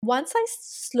Once I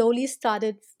slowly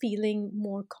started feeling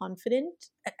more confident,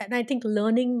 and I think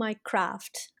learning my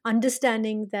craft,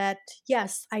 understanding that,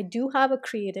 yes, I do have a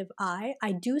creative eye,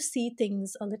 I do see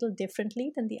things a little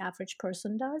differently than the average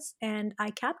person does, and I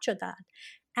capture that.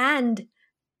 And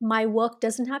my work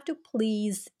doesn't have to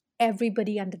please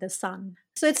everybody under the sun.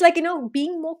 So it's like,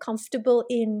 being more comfortable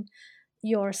in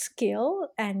your skill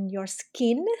and your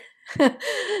skin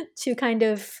to kind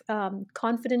of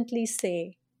confidently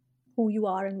say who you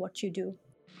are and what you do.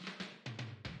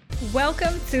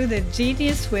 Welcome to the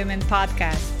Genius Women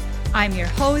podcast. I'm your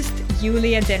host,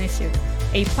 Yulia Denisiuk,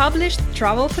 a published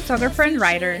travel photographer and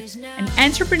writer, an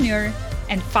entrepreneur,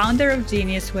 and founder of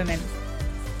Genius Women.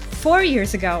 4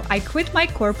 years ago, I quit my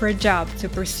corporate job to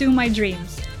pursue my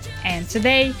dreams. And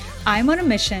today, I'm on a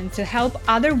mission to help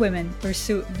other women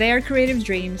pursue their creative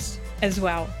dreams as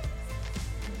well.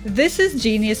 This is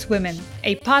Genius Women,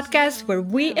 a podcast where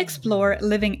we explore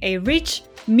living a rich,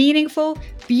 meaningful,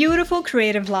 beautiful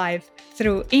creative life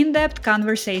through in-depth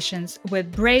conversations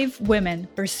with brave women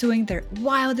pursuing their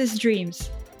wildest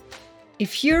dreams.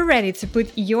 If you're ready to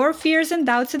put your fears and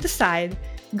doubts to the side,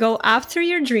 go after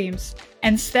your dreams,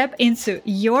 and step into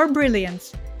your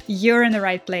brilliance, you're in the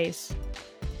right place.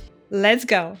 Let's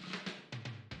go!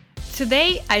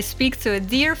 Today, I speak to a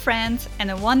dear friend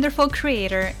and a wonderful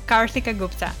creator, Karthika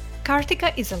Gupta.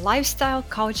 Karthika is a lifestyle,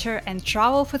 culture, and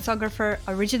travel photographer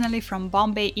originally from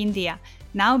Bombay, India,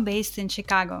 now based in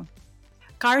Chicago.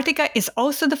 Karthika is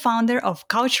also the founder of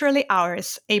Culturally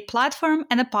Ours, a platform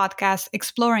and a podcast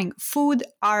exploring food,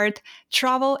 art,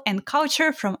 travel, and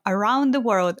culture from around the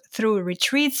world through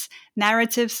retreats,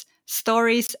 narratives,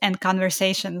 stories, and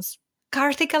conversations.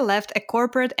 Karthika left a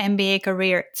corporate MBA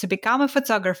career to become a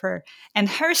photographer, and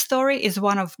her story is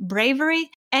one of bravery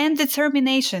and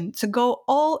determination to go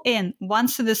all in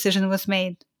once the decision was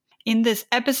made. In this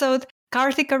episode,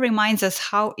 Karthika reminds us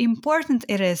how important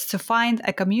it is to find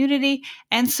a community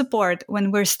and support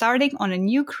when we're starting on a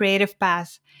new creative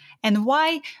path, and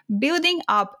why building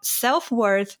up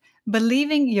self-worth,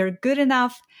 believing you're good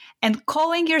enough, and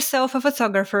calling yourself a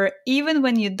photographer even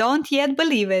when you don't yet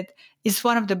believe it is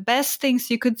one of the best things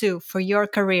you could do for your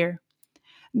career.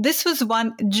 This was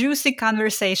one juicy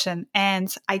conversation,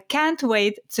 and I can't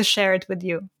wait to share it with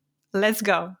you. Let's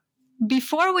go.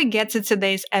 Before we get to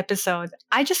today's episode,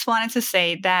 I just wanted to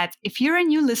say that if you're a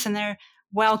new listener,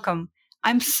 welcome.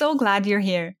 I'm so glad you're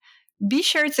here. Be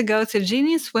sure to go to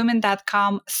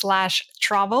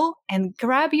geniuswomen.com/travel and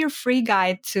grab your free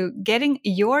guide to getting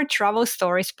your travel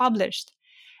stories published.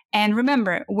 And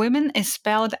remember, women is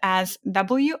spelled as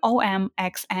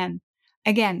WOMXN.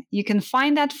 Again, you can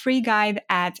find that free guide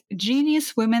at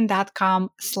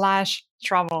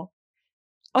geniuswomen.com/travel.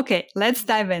 Okay, let's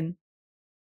dive in.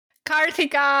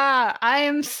 Karthika, I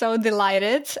am so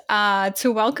delighted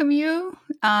to welcome you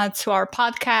to our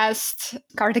podcast.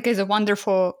 Karthika is a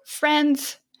wonderful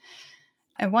friend,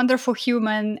 a wonderful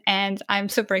human, and I'm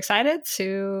super excited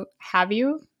to have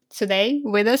you today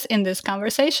with us in this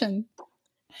conversation.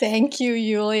 Thank you,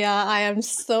 Yulia. I am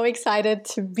so excited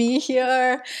to be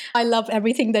here. I love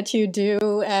everything that you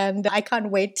do, and I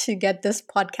can't wait to get this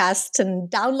podcast and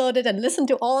download it and listen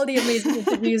to all the amazing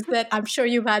interviews that I'm sure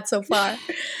you've had so far.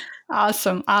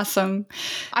 Awesome. I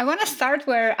want to start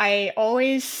where I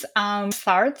always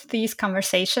start these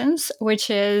conversations, which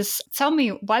is tell me,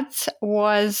 what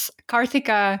was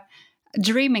Karthika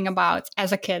dreaming about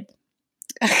as a kid?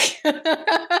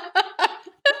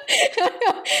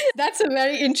 That's a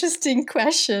very interesting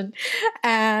question.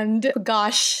 And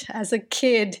gosh, as a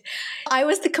kid, I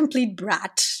was the complete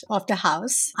brat of the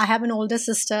house. I have an older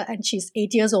sister and she's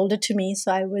 8 years older to me.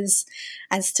 So I was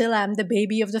and still am the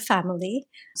baby of the family.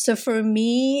 So for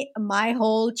me, my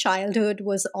whole childhood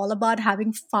was all about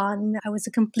having fun. I was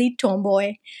a complete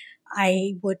tomboy.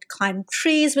 I would climb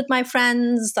trees with my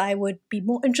friends. I would be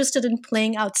more interested in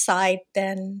playing outside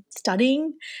than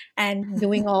studying and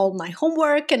doing all my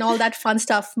homework and all that fun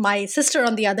stuff. My sister,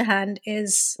 on the other hand,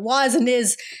 was and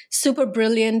is super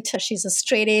brilliant. She's a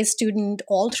straight A student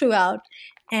all throughout.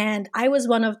 And I was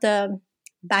one of the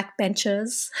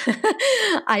backbenchers.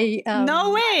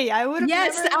 No way! I would have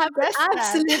Yes, never guessed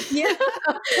absolutely. Yeah.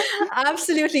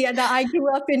 Absolutely. And I grew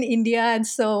up in India, and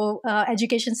so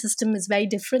education system is very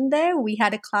different there. We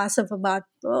had a class of about,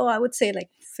 I would say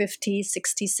like 50,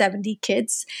 60, 70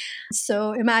 kids.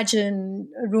 So imagine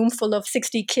a room full of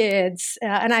 60 kids.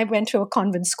 And I went to a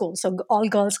convent school, so all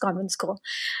girls convent school.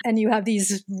 And you have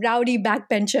these rowdy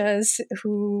backbenchers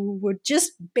who would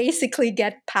just basically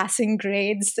get passing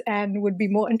grades and would be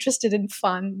more interested in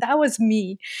fun. That was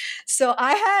me. So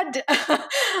I had,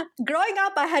 growing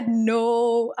up, I had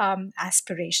no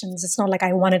aspirations. It's not like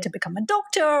I wanted to become a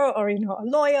doctor or, a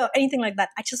lawyer, or anything like that.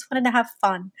 I just wanted to have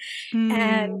fun.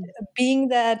 And Mm. being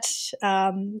that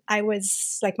I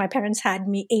was like, my parents had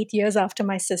me 8 years after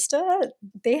my sister,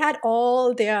 they had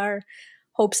all their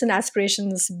hopes and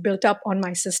aspirations built up on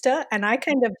my sister. And I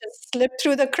kind of just slipped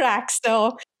through the cracks.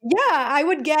 So, yeah, I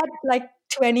would get like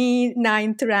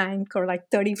 29th rank or like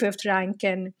 35th rank.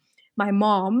 And my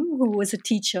mom, who was a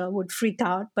teacher, would freak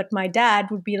out. But my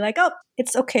dad would be like, oh,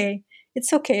 it's okay.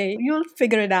 It's okay. You'll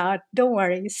figure it out. Don't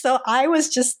worry. So I was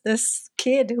just this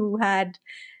kid who had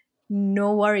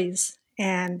no worries.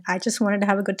 And I just wanted to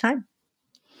have a good time.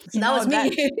 So that was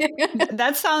me.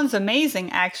 That sounds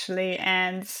amazing, actually.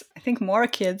 And I think more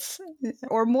kids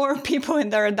or more people in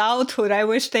their adulthood, I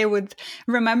wish they would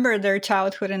remember their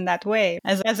childhood in that way,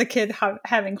 as a kid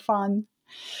having fun.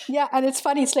 Yeah, and it's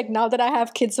funny. It's like now that I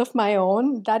have kids of my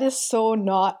own, that is so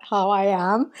not how I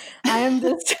am. I am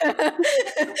this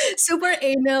super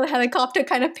anal helicopter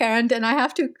kind of parent, and I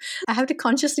have to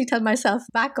consciously tell myself,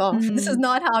 back off. This is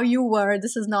not how you were.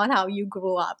 This is not how you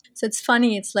grew up. So it's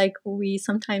funny. It's like we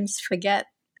sometimes forget.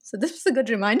 So this was a good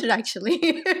reminder,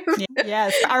 actually.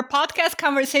 Yes, our podcast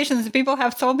conversations, people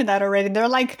have told me that already. They're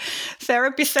like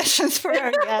therapy sessions for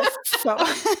our guests.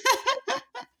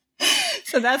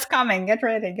 So that's coming. Get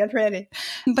ready.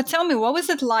 But tell me, what was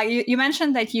it like? You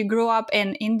mentioned that you grew up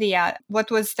in India,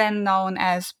 what was then known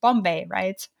as Bombay,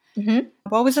 right? Mm-hmm.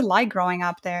 What was it like growing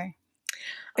up there?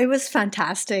 It was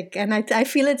fantastic. And I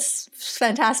feel it's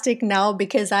fantastic now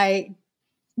because I'm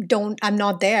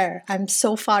not there. I'm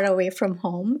so far away from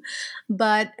home.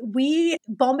 But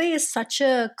Bombay is such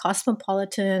a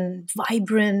cosmopolitan,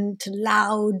 vibrant,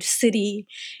 loud city.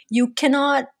 You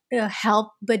cannot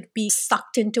help but be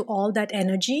sucked into all that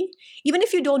energy. Even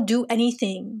if you don't do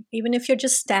anything, even if you're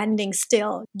just standing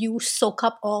still, you soak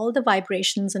up all the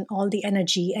vibrations and all the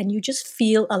energy and you just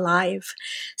feel alive.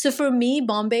 So for me,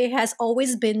 Bombay has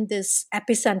always been this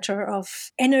epicenter of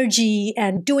energy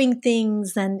and doing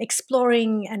things and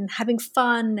exploring and having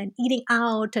fun and eating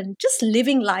out and just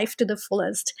living life to the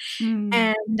fullest.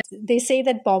 And they say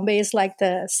that Bombay is like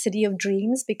the city of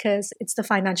dreams because it's the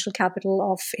financial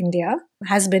capital of India,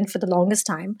 has been for the longest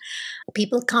time.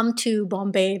 People come to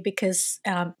Bombay because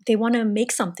they want to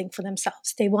make something for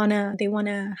themselves. They want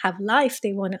to have life.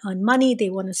 They want to earn money.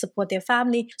 They want to support their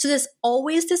family. So there's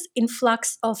always this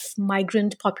influx of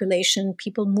migrant population,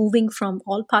 people moving from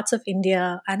all parts of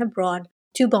India and abroad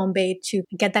to Bombay to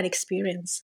get that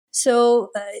experience. So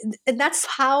that's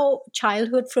how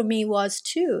childhood for me was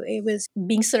too. It was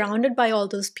being surrounded by all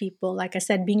those people. Like I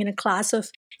said, being in a class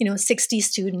of 60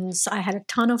 students. I had a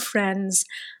ton of friends.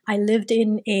 I lived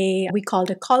in we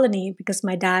called a colony because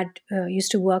my dad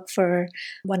used to work for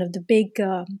one of the big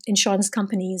insurance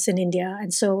companies in India.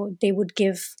 And so they would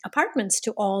give apartments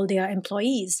to all their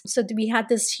employees. So we had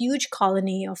this huge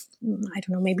colony of, I don't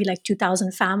know, maybe like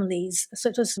 2,000 families. So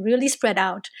it was really spread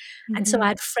out. Mm-hmm. And so I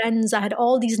had friends, I had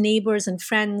all these neighbors and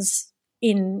friends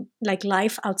in like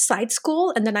life outside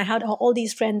school, and then I had all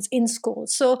these friends in school.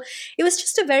 So it was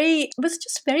just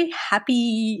very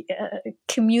happy,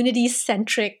 community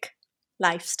centric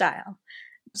lifestyle.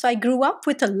 So I grew up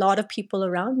with a lot of people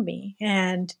around me,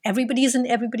 and everybody's in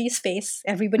everybody's face,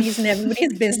 everybody's in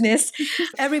everybody's business.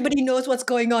 Everybody knows what's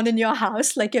going on in your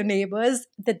house, like your neighbors.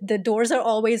 The doors are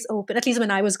always open, at least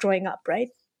when I was growing up, right?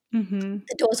 Mm-hmm.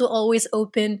 The doors were always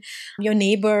open. Your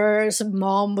neighbor's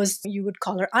mom you would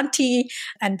call her auntie,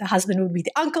 and the husband would be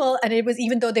the uncle. And it was,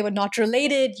 even though they were not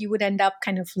related, you would end up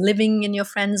kind of living in your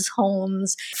friends'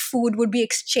 homes. Food would be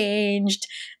exchanged.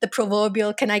 The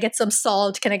proverbial, can I get some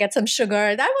salt? Can I get some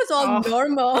sugar? That was all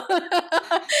normal.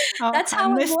 That's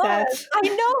how it was. That.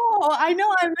 I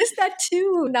know. I miss that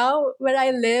too. Now where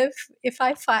I live, if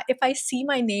I see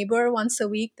my neighbor once a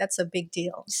week, that's a big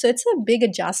deal. So it's a big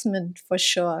adjustment for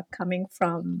sure, coming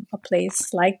from a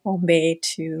place like Bombay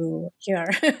to here.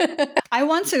 I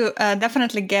want to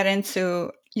definitely get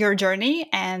into your journey,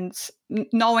 and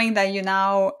knowing that you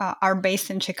now are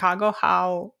based in Chicago,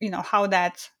 how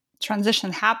that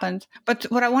transition happened. But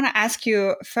what I want to ask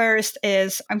you first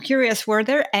is, I'm curious, were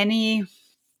there any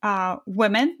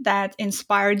women that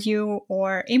inspired you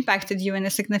or impacted you in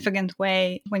a significant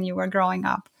way when you were growing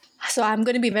up? So I'm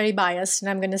going to be very biased, and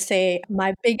I'm going to say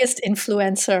my biggest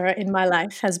influencer in my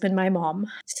life has been my mom.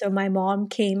 So my mom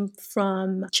came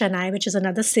from Chennai, which is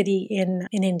another city in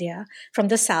India, from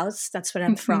the south. That's where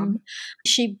I'm from.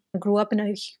 She grew up in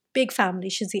a big family.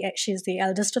 She's the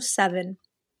eldest of 7.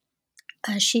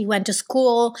 She went to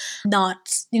school, not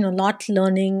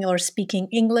learning or speaking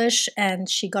English, and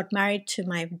she got married to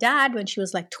my dad when she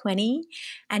was like 20,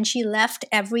 and she left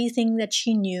everything that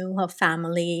she knew, her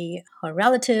family, her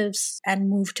relatives, and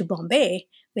moved to Bombay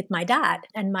with my dad.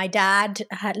 And my dad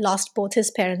had lost both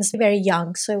his parents very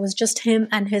young, so it was just him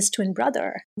and his twin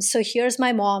brother. So here's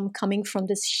my mom coming from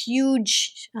this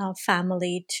huge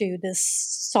family to this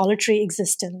solitary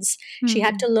existence. She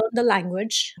had to learn the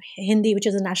language. Hindi, which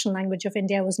is the national language of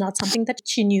India, was not something that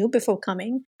she knew before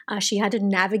coming. She had to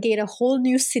navigate a whole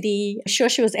new city. Sure,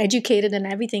 she was educated and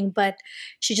everything, but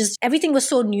everything was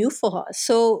so new for her.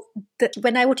 So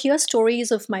when I would hear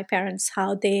stories of my parents,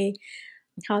 how they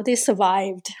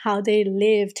survived, how they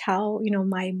lived, how,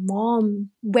 my mom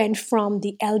went from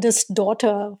the eldest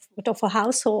daughter of a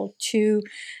household to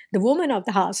the woman of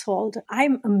the household,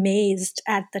 I'm amazed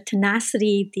at the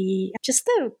tenacity, the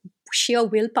sheer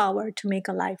willpower to make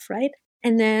a life, right?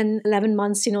 And then 11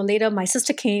 months, later, my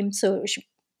sister came. So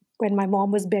when my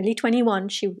mom was barely 21,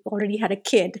 she already had a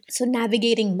kid. So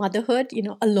navigating motherhood,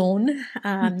 alone,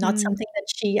 not something that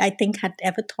she, I think, had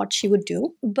ever thought she would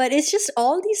do. But it's just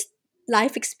all these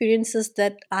life experiences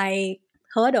that I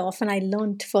heard of and I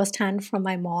learned firsthand from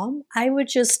my mom. I would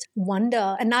just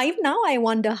wonder, and now I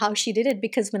wonder how she did it,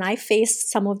 because when I face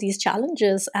some of these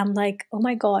challenges, I'm like, oh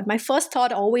my God, my first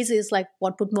thought always is like,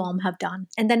 what would mom have done?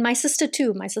 And then my sister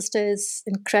too. My sister is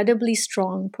incredibly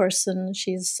strong person.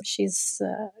 She's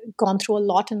gone through a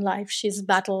lot in life. She's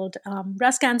battled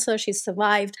breast cancer. She's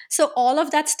survived. So all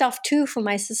of that stuff too for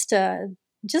my sister.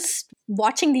 Just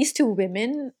watching these two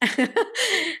women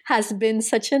has been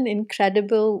such an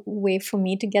incredible way for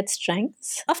me to get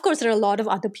strength. Of course, there are a lot of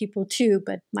other people too,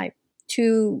 but my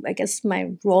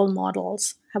role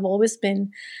models have always been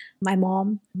my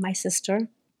mom, my sister.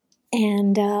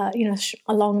 And,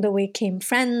 along the way came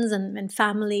friends and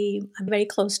family. I'm very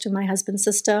close to my husband's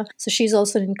sister. So she's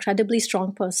also an incredibly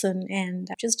strong person. And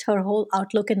just her whole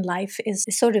outlook in life is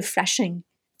so refreshing.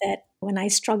 That when I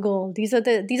struggle, these are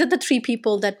the three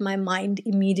people that my mind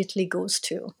immediately goes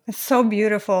to. It's so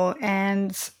beautiful.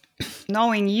 And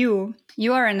knowing you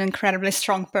are an incredibly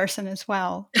strong person as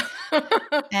well.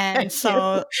 And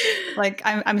so like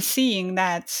I'm seeing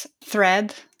that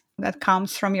thread that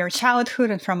comes from your childhood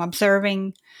and from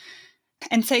observing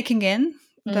and taking in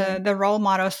the role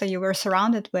models that you were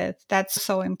surrounded with. That's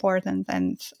so important.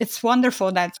 And it's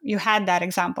wonderful that you had that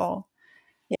example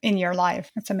in your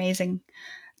life. It's amazing.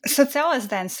 So tell us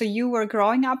then, so you were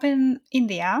growing up in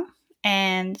India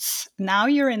and now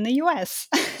you're in the US.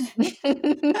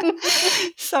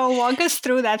 So walk us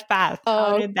through that path.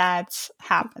 How did that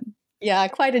happen? Yeah,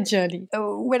 quite a journey.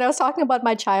 When I was talking about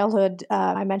my childhood,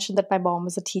 I mentioned that my mom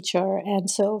was a teacher. And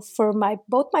so for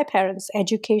both my parents,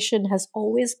 education has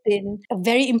always been a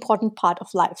very important part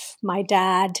of life. My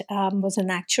dad was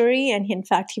an actuary. And in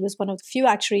fact, he was one of the few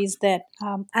actuaries that,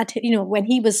 when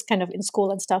he was kind of in school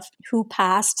and stuff, who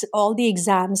passed all the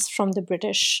exams from the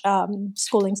British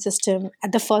schooling system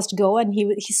at the first go. And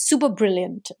he's super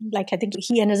brilliant. Like, I think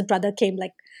he and his brother came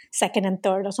like second and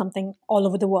third or something all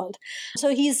over the world.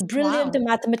 So he's brilliant, a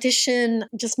mathematician,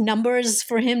 just numbers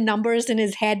for him, numbers in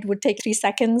his head would take 3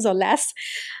 seconds or less.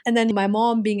 And then my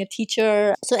mom being a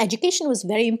teacher. So education was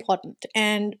very important.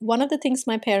 And one of the things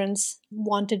my parents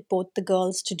wanted both the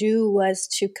girls to do was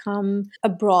to come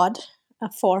abroad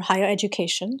for higher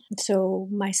education. So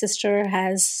my sister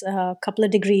has a couple of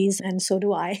degrees and so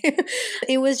do I.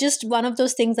 It was just one of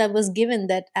those things that was given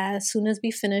that as soon as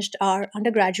we finished our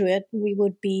undergraduate, we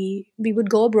would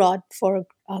go abroad for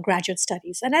graduate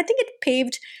studies. And I think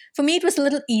for me, it was a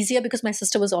little easier because my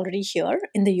sister was already here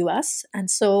in the US. And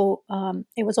so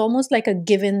it was almost like a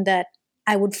given that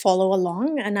I would follow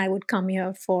along and I would come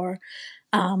here for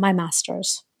my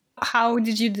master's. How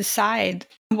did you decide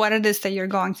what it is that you're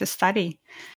going to study?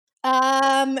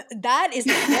 That is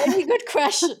a very good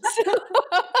question.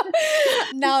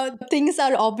 Now, things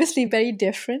are obviously very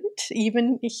different,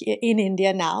 even in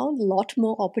India now. A lot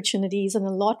more opportunities and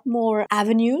a lot more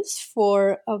avenues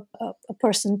for a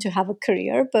person to have a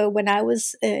career. But when I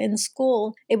was in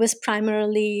school, it was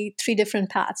primarily 3 different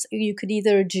paths. You could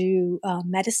either do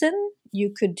medicine,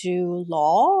 you could do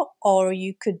law, or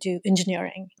you could do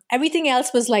engineering. Everything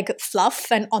else was like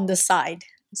fluff and on the side.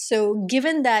 So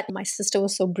given that my sister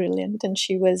was so brilliant and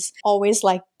she was always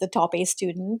like the top A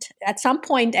student, at some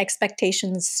point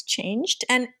expectations changed.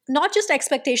 And not just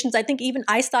expectations, I think even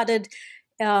I started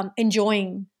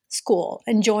enjoying school,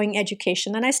 enjoying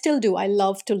education. And I still do. I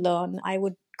love to learn. I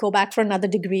would go back for another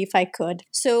degree if I could.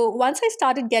 So once I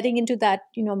started getting into that,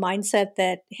 mindset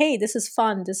that, hey, this is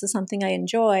fun, this is something I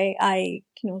enjoy, I,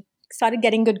 started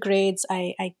getting good grades.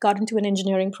 I got into an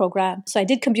engineering program. So I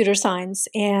did computer science.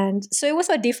 And so it was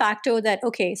a de facto that,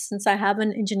 okay, since I have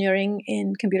an engineering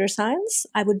in computer science,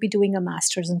 I would be doing a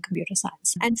master's in computer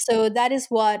science. And so that is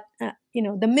what,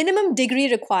 the minimum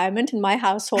degree requirement in my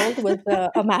household was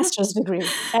a master's degree.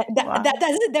 Wow.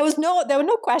 There were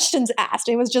no questions asked.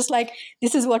 It was just like,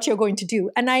 this is what you're going to do.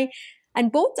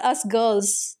 And both us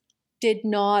girls did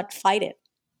not fight it.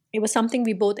 It was something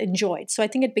we both enjoyed. So I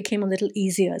think it became a little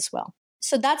easier as well.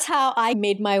 So that's how I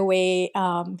made my way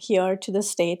here to the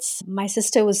States. My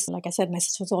sister was, like I said, my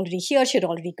sister was already here. She had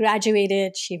already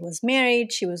graduated. She was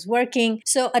married. She was working.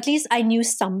 So at least I knew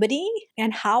somebody.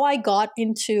 And how I got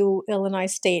into Illinois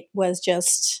State was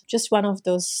just one of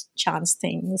those chance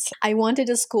things. I wanted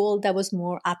a school that was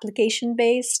more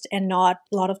application-based and not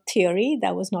a lot of theory.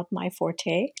 That was not my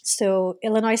forte. So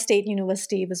Illinois State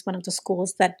University was one of the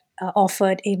schools that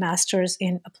offered a master's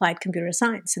in applied computer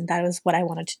science. And that was what I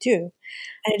wanted to do.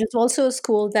 And it was also a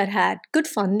school that had good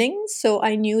funding. So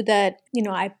I knew that,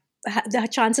 the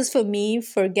chances for me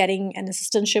for getting an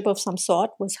assistantship of some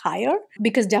sort was higher,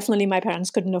 because definitely my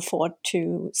parents couldn't afford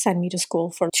to send me to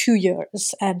school for 2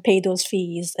 years and pay those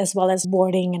fees as well as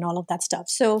boarding and all of that stuff.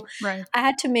 So Right. I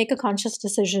had to make a conscious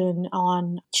decision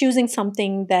on choosing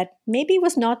something that maybe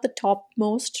was not the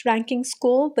topmost ranking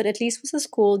school, but at least was a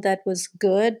school that was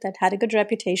good, that had a good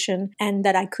reputation, and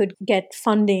that I could get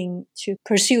funding to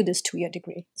pursue this 2-year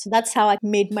degree. So that's how I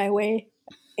made my way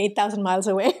 8,000 miles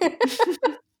away.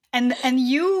 And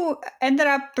you ended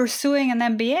up pursuing an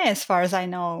MBA, as far as I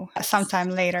know, sometime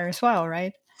later as well,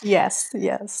 right? Yes.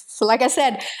 So like I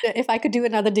said, if I could do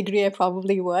another degree, I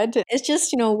probably would. It's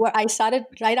just, where I started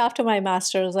right after my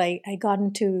master's, I got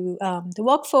into the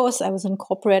workforce. I was in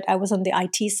corporate. I was on the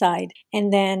IT side.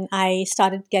 And then I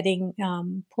started getting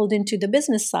pulled into the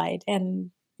business side.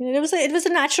 And it was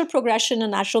a natural progression, a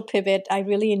natural pivot. I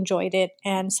really enjoyed it.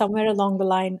 And somewhere along the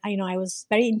line, I was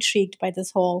very intrigued by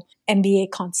this whole MBA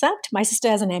concept. My sister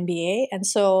has an MBA. And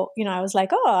so, I was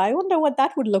like, oh, I wonder what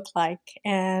that would look like.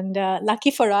 And lucky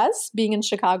for us, being in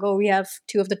Chicago, we have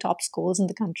 2 of the top schools in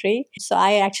the country. So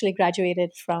I actually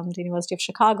graduated from the University of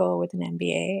Chicago with an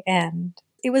MBA. And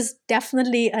it was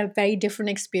definitely a very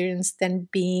different experience than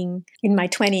being in my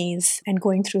 20s and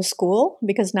going through school,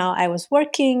 because now I was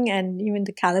working and even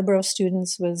the caliber of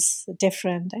students was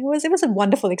different. It was a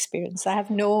wonderful experience. I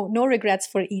have no regrets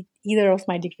for either of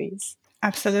my degrees.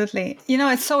 Absolutely.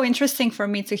 It's so interesting for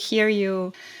me to hear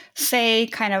you say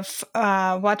kind of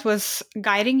what was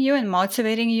guiding you and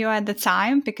motivating you at the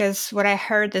time, because what I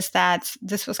heard is that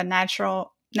this was a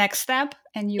natural next step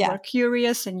and you were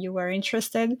curious and you were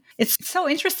interested. It's so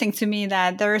interesting to me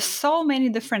that there are so many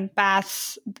different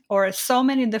paths or so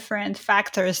many different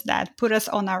factors that put us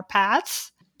on our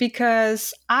paths,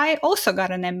 because I also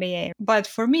got an MBA. But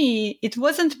for me, it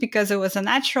wasn't because it was a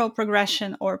natural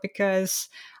progression or because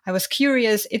I was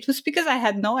curious. It was because I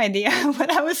had no idea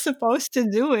what I was supposed to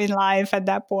do in life at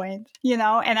that point, and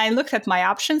I looked at my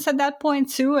options at that point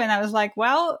too. And I was like,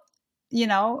 well,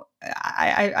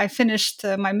 I finished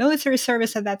my military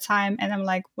service at that time, and I'm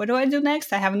like, what do I do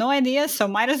next? I have no idea. So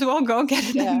might as well go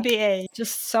get an MBA.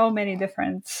 Just so many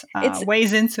different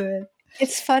ways into it.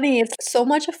 It's funny. So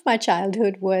much of my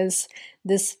childhood was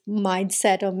this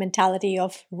mindset or mentality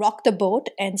of rock the boat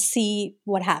and see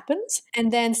what happens. And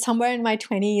then somewhere in my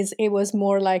 20s, it was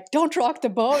more like, don't rock the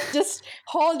boat. Just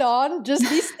hold on. Just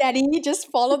be steady. Just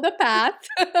follow the path.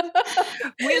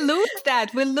 We lose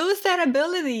that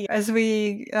ability as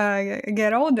we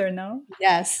get older, no?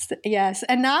 Yes.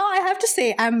 And now I have to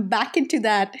say, I'm back into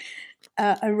that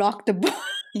rock the boat.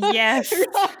 Yes.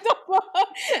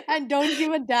 And don't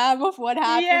give a damn of what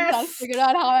happens. Yes. I'll figure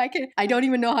out how I don't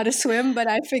even know how to swim, but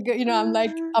I figure, I'm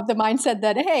like of the mindset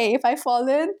that, hey, if I fall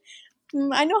in,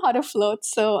 I know how to float,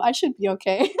 so I should be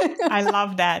okay. I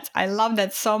love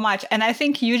that so much. And I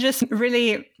think you just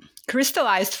really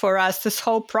crystallized for us this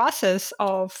whole process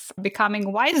of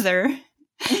becoming wiser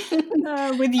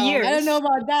with years. I don't know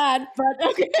about that, but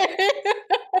okay.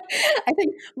 I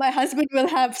think my husband will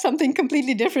have something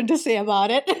completely different to say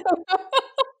about it.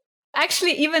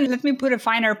 Actually, even let me put a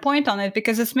finer point on it,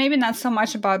 because it's maybe not so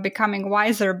much about becoming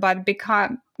wiser, but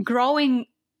growing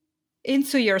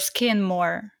into your skin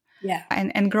more. Yeah.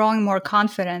 And growing more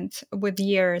confident with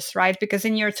years, right? Because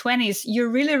in your 20s, you're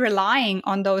really relying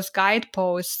on those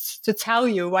guideposts to tell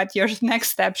you what your next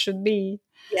step should be.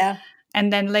 Yeah.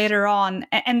 And then later on,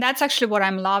 and that's actually what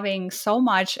I'm loving so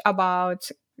much about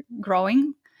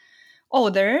growing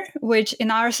older, which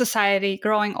in our society,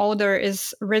 growing older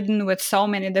is ridden with so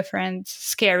many different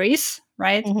scaries,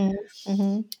 right? Mm-hmm.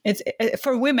 Mm-hmm. It's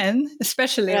for women,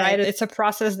 especially, right? It's a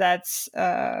process that's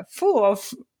full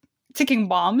of ticking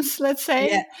bombs, let's say.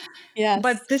 Yeah. Yes.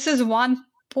 But this is one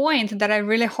point that I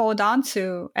really hold on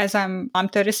to as I'm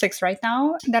 36 right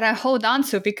now, that I hold on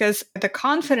to because the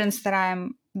confidence that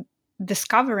I'm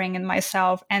discovering in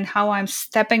myself and how I'm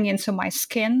stepping into my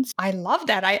skin, I love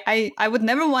that. I would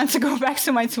never want to go back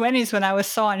to my 20s when I was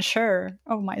so unsure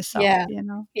of myself, Yeah. you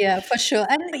know? Yeah, for sure.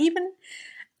 And even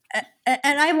and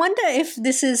I wonder if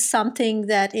this is something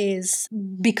that is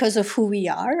because of who we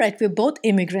are, right? We're both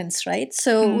immigrants, right?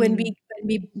 So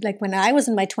when I was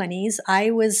in my 20s,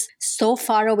 I was so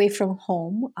far away from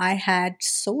home. I had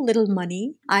so little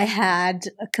money. I had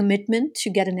a commitment to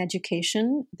get an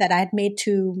education that I had made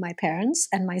to my parents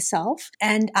and myself.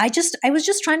 And I was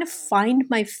just trying to find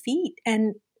my feet.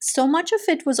 And so much of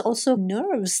it was also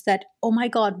nerves that, oh my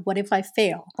God, what if I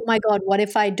fail? Oh my God, what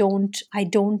if I don't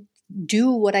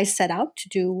do what I set out to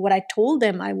do, what I told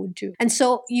them I would do. And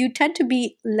so you tend to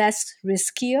be less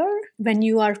riskier when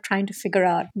you are trying to figure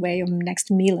out where your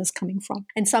next meal is coming from.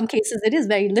 In some cases, it is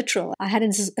very literal. I had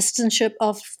an assistantship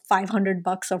of $500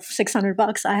 or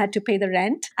 $600. I had to pay the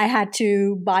rent. I had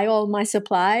to buy all my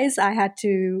supplies. I had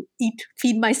to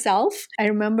feed myself. I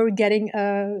remember getting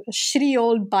a shitty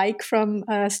old bike from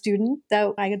a student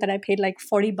that I paid like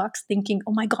 $40, thinking,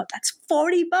 oh my God, that's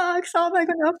 $40. How am I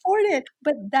going to afford it?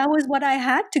 But that was what I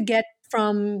had to get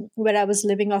from where I was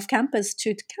living off campus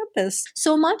to campus.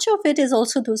 So much of it is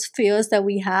also those fears that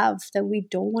we have that we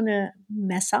don't want to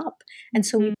mess up. And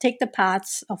so we take the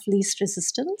paths of least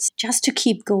resistance just to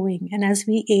keep going. And as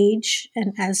we age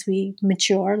and as we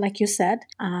mature, like you said,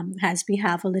 as we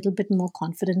have a little bit more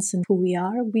confidence in who we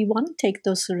are, we want to take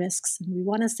those risks and we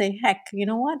want to say, heck, you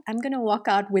know what? I'm going to walk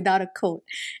out without a coat.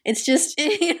 It's just,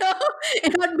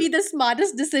 it won't be the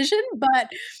smartest decision,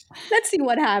 but let's see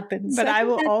what happens. But I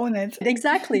will own it.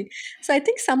 Exactly. So I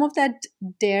think some of that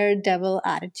daredevil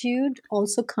attitude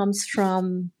also comes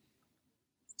from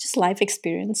just life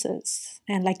experiences.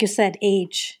 And like you said,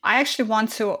 age. I actually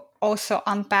want to also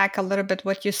unpack a little bit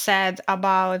what you said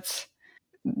about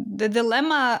the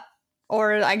dilemma,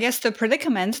 or I guess the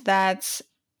predicament that,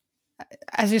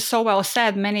 as you so well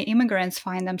said, many immigrants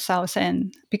find themselves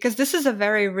in. Because this is a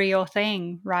very real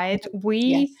thing, right?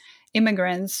 Yes.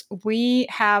 Immigrants, we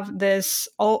have this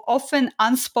often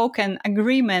unspoken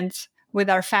agreement with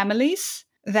our families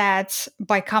that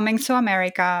by coming to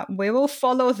America, we will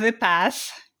follow the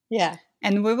path. Yeah.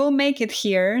 And we will make it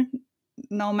here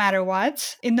no matter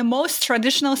what, in the most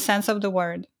traditional sense of the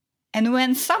word. And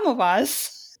when some of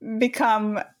us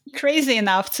become crazy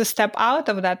enough to step out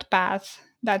of that path,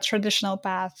 that traditional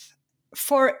path,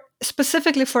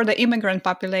 specifically for the immigrant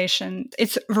population,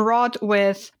 it's wrought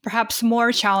with perhaps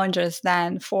more challenges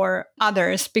than for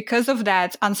others because of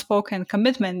that unspoken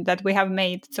commitment that we have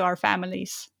made to our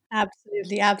families.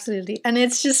 Absolutely, absolutely. And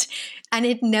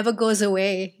it never goes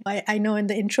away. I know in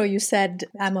the intro you said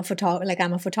I'm a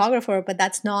photographer, but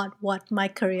that's not what my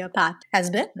career path has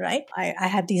been, right? I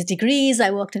had these degrees. I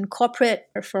worked in corporate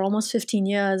for almost 15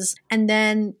 years. And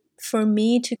then for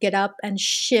me to get up and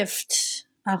shift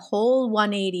a whole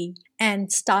 180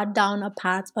 and start down a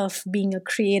path of being a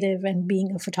creative and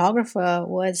being a photographer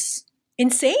was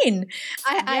insane.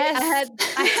 I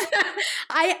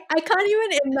can't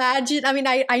even imagine. I mean,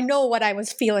 I know what I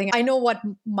was feeling. I know what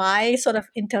my sort of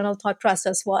internal thought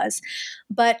process was,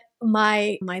 but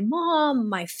my mom,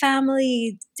 my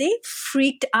family, they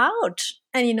freaked out.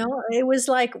 And, it was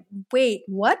like, wait,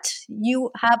 what?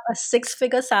 You have a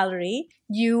 6-figure salary.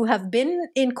 You have been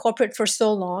in corporate for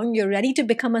so long. You're ready to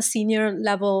become a senior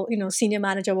level, senior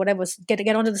manager, whatever,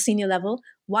 get onto the senior level.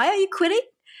 Why are you quitting?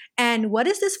 And what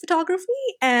is this photography?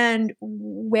 And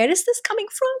where is this coming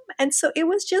from? And so it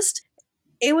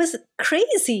was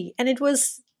crazy. And it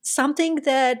was something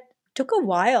that took a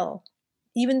while.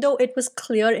 Even though it was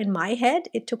clear in my head,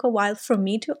 it took a while for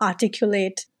me to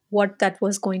articulate what that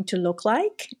was going to look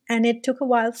like. And it took a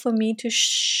while for me to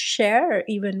share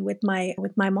even with my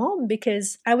mom,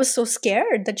 because I was so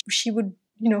scared that she would,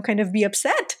 kind of be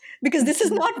upset because this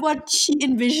is not what she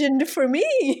envisioned for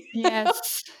me.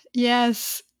 Yes.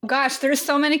 Yes. Gosh, there's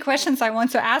so many questions I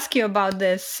want to ask you about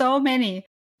this. So many.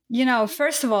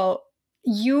 First of all,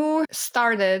 you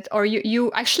started, or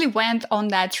you actually went on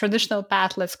that traditional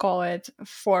path, let's call it,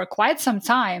 for quite some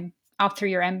time. After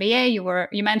your MBA,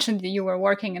 you mentioned that you were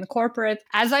working in corporate.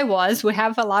 As I was, we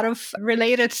have a lot of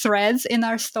related threads in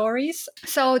our stories.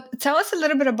 So tell us a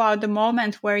little bit about the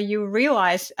moment where you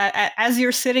realized, as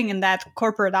you're sitting in that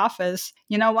corporate office,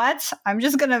 you know what? I'm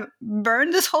just going to burn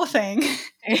this whole thing.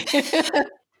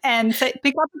 and say,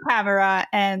 pick up the camera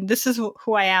and this is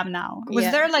who I am now. Was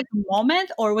there like a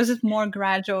moment, or was it more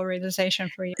gradual realization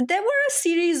for you? There were a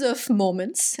series of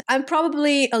moments. I'm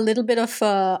probably a little bit of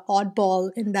an oddball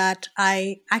in that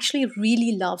I actually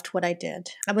really loved what I did.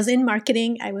 I was in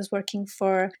marketing. I was working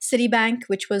for Citibank,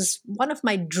 which was one of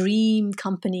my dream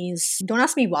companies. Don't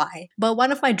ask me why, but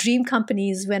one of my dream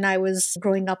companies when I was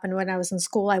growing up and when I was in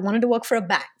school. I wanted to work for a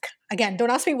bank. Again, don't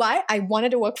ask me why. I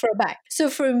wanted to work for a bank. So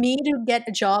for me to get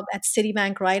a job at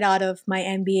Citibank right out of my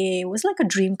MBA was like a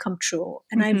dream come true.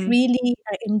 And I really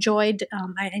enjoyed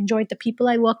the people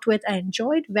I worked with. I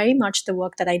enjoyed very much the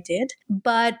work that I did.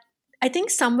 But I think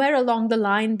somewhere along the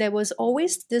line, there was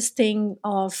always this thing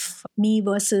of me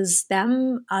versus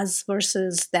them, us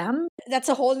versus them. That's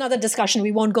a whole nother discussion.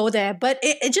 We won't go there. But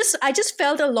I just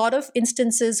felt a lot of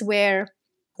instances where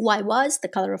who I was, the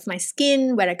color of my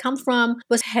skin, where I come from,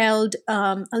 was held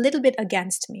a little bit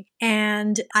against me.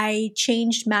 And I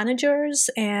changed managers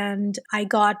and I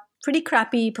got pretty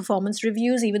crappy performance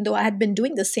reviews, even though I had been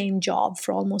doing the same job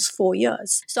for almost 4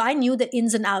 years. So I knew the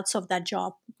ins and outs of that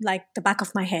job like the back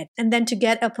of my head. And then to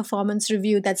get a performance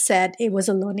review that said it was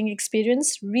a learning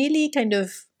experience really kind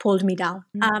of pulled me down.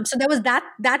 So there was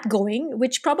that going,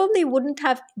 which probably wouldn't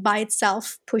have by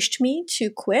itself pushed me to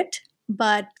quit.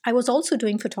 But I was also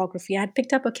doing photography. I had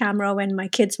picked up a camera when my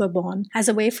kids were born as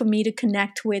a way for me to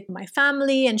connect with my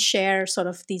family and share sort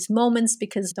of these moments,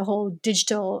 because the whole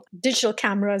digital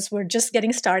cameras were just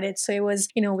getting started. So it was,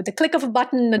 with the click of a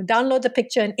button, download the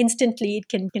picture and instantly it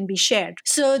can be shared.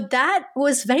 So that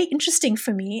was very interesting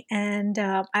for me. And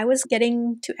I was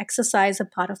getting to exercise a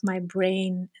part of my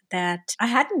brain that I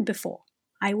hadn't before.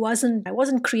 I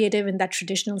wasn't creative in that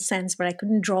traditional sense where I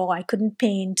couldn't draw, I couldn't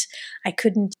paint, I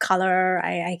couldn't color,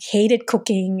 I hated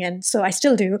cooking, and so I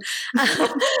still do.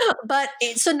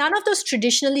 So none of those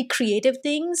traditionally creative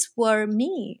things were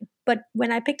me. But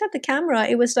when I picked up the camera,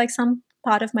 it was like some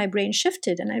part of my brain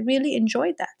shifted, and I really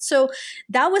enjoyed that. So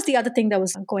that was the other thing that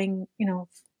was going,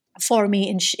 for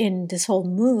me in this whole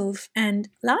move. And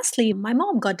lastly, my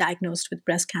mom got diagnosed with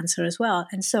breast cancer as well.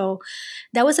 And so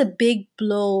that was a big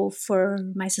blow for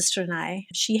my sister and I.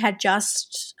 She had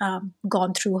just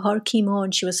gone through her chemo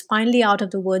and she was finally out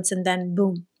of the woods, and then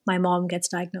boom, my mom gets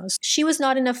diagnosed. She was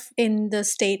not in the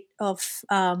state of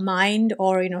mind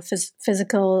or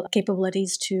physical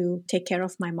capabilities to take care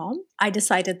of my mom. I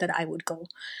decided that I would go.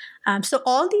 So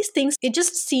all these things, it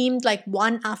just seemed like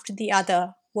one after the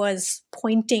other was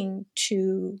pointing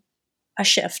to a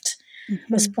shift,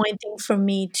 was pointing for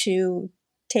me to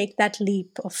take that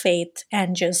leap of faith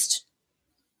and just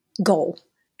go.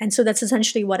 And so that's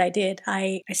essentially what I did.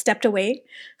 I stepped away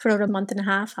for about a month and a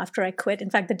half after I quit. In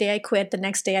fact, the day I quit, the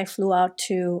next day I flew out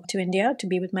to India to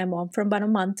be with my mom for about a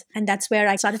month. And that's where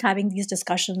I started having these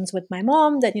discussions with my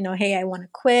mom that, hey, I want to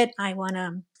quit. I want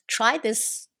to try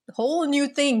this whole new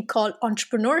thing called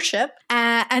entrepreneurship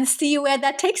and see where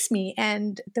that takes me.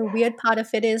 And the weird part of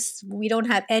it is we don't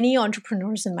have any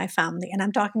entrepreneurs in my family. And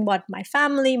I'm talking about my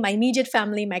family, my immediate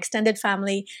family, my extended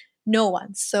family, no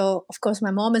one. So, of course,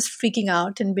 my mom is freaking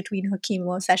out in between her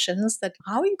chemo sessions that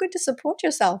how are you going to support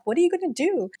yourself? What are you going to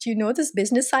do? Do you know this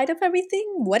business side of everything?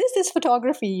 What is this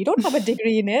photography? You don't have a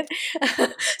degree in it.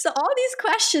 So all these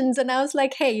questions. And I was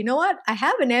like, hey, you know what? I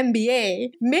have an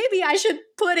MBA. Maybe I should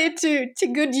put it to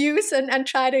good use and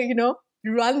try to,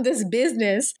 run this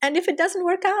business. And if it doesn't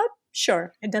work out,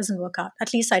 sure, it doesn't work out.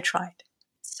 At least I tried.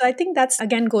 So I think that's,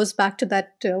 again, goes back to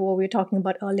that, what we were talking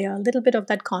about earlier, a little bit of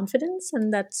that confidence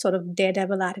and that sort of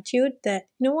daredevil attitude that,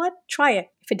 you know what, try it.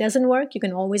 If it doesn't work, you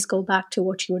can always go back to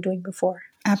what you were doing before.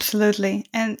 Absolutely.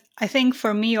 And I think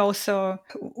for me also,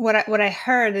 what I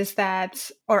heard is that,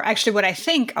 or actually what I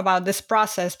think about this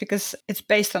process, because it's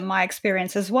based on my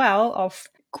experience as well of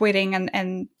quitting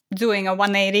and doing a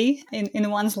 180 in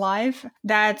one's life,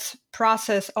 that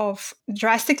process of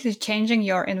drastically changing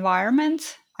your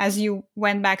environment as you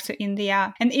went back to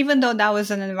India. And even though that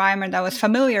was an environment that was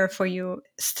familiar for you,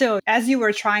 still, as you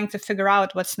were trying to figure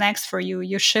out what's next for you,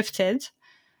 you shifted,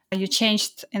 you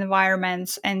changed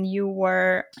environments, and you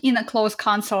were in a close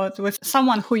consult with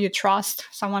someone who you trust,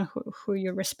 someone who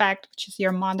you respect, which is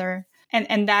your mother.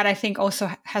 And that, I think,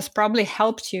 also has probably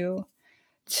helped you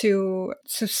to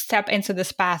step into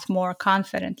this path more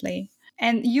confidently.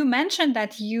 And you mentioned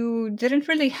that you didn't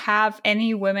really have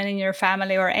any women in your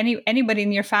family or anybody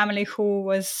in your family who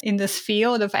was in this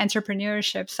field of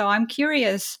entrepreneurship. So I'm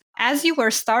curious, as you were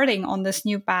starting on this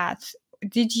new path,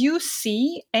 did you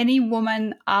see any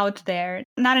woman out there,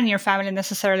 not in your family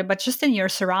necessarily, but just in your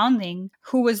surrounding,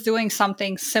 who was doing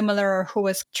something similar or who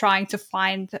was trying to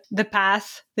find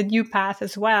the new path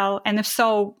as well? And if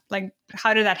so, like,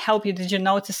 how did that help you? Did you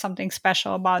notice something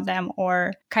special about them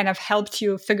or kind of helped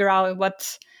you figure out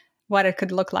what it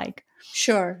could look like?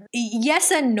 Sure. Yes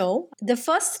and no.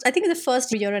 I think the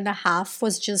first year and a half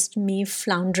was just me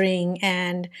floundering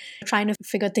and trying to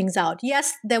figure things out.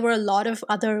 Yes, there were a lot of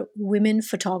other women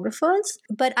photographers,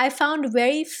 but I found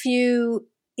very few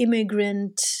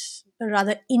Indian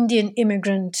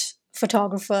immigrant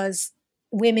photographers,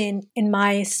 women in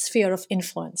my sphere of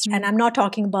influence. And I'm not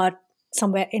talking about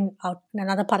somewhere in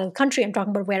another part of the country. I'm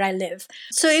talking about where I live.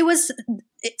 So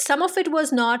some of it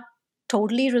was not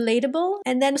totally relatable.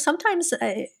 And then sometimes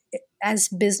as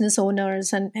business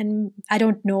owners, and I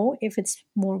don't know if it's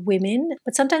more women,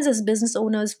 but sometimes as business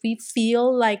owners, we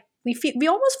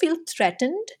almost feel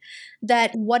threatened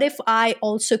that what if I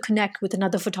also connect with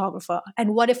another photographer?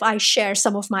 And what if I share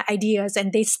some of my ideas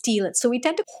and they steal it? So we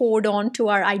tend to hold on to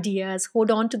our ideas, hold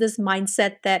on to this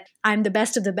mindset that I'm the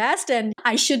best of the best and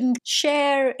I shouldn't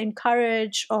share,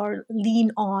 encourage, or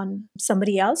lean on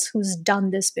somebody else who's done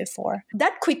this before.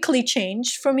 That quickly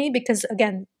changed for me because,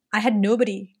 again, I had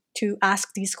nobody to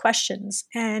ask these questions.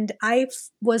 And I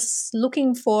was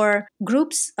looking for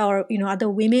groups or, other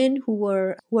women who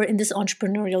were in this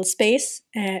entrepreneurial space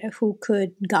who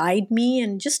could guide me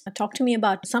and just talk to me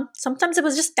about sometimes it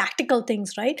was just tactical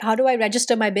things, right? How do I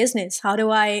register my business? How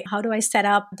do I set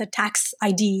up the tax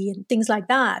ID and things like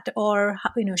that? Or,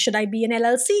 should I be an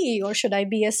LLC or should I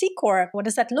be a C Corp? What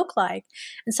does that look like?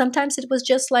 And sometimes it was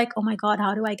just like, oh my God,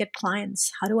 how do I get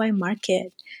clients? How do I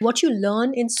market? What you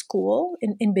learn in school,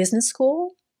 in business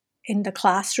school, in the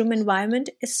classroom environment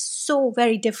is so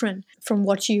very different from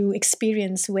what you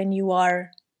experience when you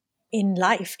are in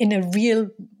life, in a real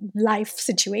life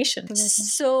situation. Absolutely.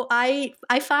 So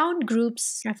I found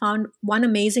groups. I found one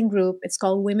amazing group. It's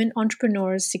called Women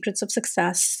Entrepreneurs, Secrets of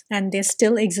Success. And they're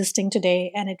still existing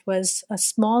today. And it was a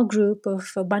small group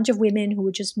of a bunch of women who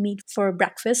would just meet for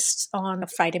breakfast on a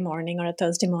Friday morning or a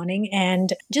Thursday morning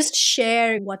and just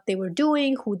share what they were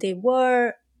doing, who they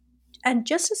were, and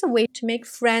just as a way to make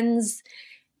friends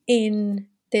in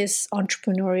this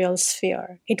entrepreneurial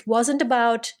sphere. It wasn't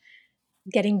about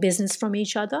getting business from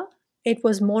each other. It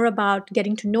was more about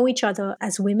getting to know each other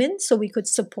as women so we could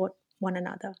support one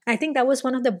another. I think that was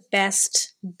one of the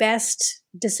best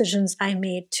decisions I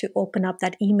made to open up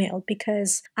that email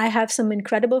because I have some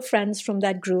incredible friends from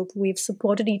that group. We've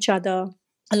supported each other.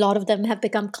 A lot of them have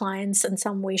become clients in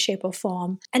some way, shape, or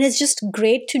form. And it's just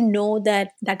great to know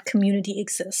that that community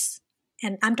exists.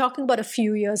 And I'm talking about a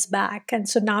few years back. And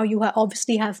so now you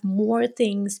obviously have more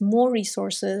things, more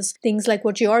resources, things like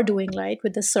what you're doing, right?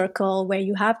 With the circle where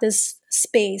you have this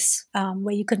space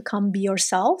where you can come be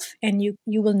yourself and you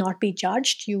will not be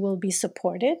judged. You will be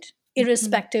supported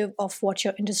irrespective of what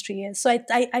your industry is. So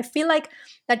I feel like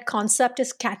that concept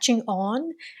is catching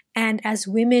on. And as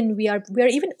women, we are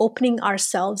even opening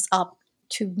ourselves up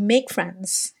to make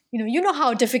friends. You know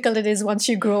how difficult it is once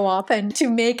you grow up and to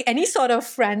make any sort of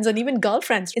friends and even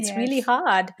girlfriends. It's really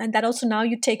hard. And that also now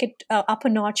you take it up a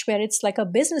notch where it's like a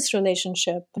business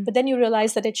relationship. But then you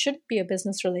realize that it shouldn't be a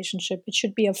business relationship. It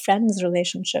should be a friends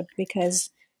relationship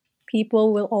because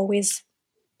people will always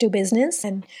do business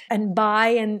and buy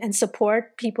and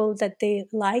support people that they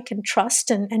like and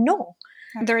trust and know.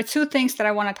 There are two things that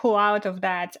I want to pull out of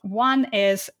that. One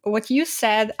is what you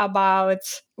said about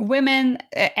women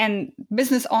and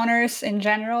business owners in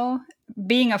general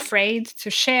being afraid to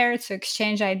share, to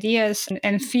exchange ideas,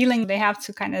 and feeling they have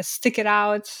to kind of stick it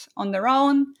out on their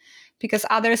own because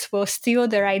others will steal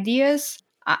their ideas.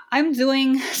 I'm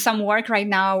doing some work right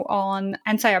now on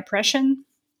anti-oppression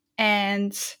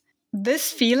and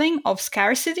this feeling of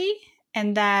scarcity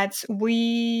and that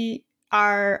we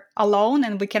are alone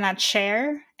and we cannot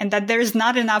share and that there is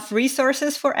not enough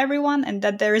resources for everyone and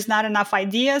that there is not enough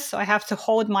ideas. So I have to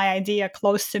hold my idea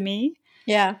close to me.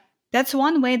 Yeah. That's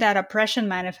one way that oppression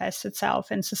manifests itself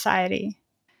in society.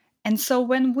 And so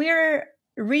when we're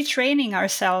retraining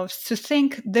ourselves to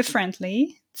think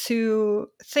differently, to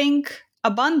think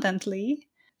abundantly,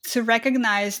 to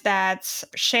recognize that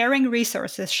sharing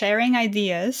resources, sharing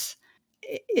ideas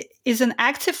is an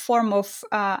active form of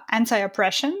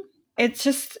anti-oppression. It's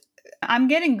just, I'm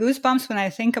getting goosebumps when I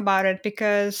think about it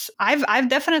because I've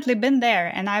definitely been there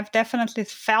and I've definitely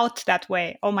felt that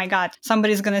way. Oh my God,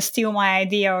 somebody's going to steal my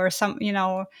idea or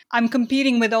I'm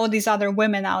competing with all these other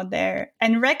women out there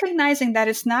and recognizing that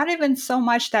it's not even so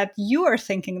much that you are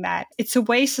thinking that. It's a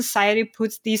way society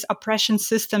puts these oppression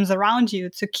systems around you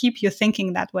to keep you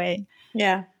thinking that way.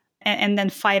 Yeah. and then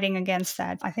fighting against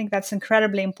that. I think that's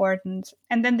incredibly important.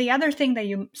 And then the other thing that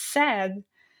you said,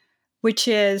 which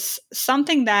is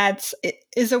something that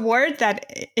is a word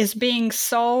that is being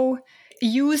so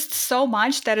used so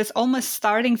much that it's almost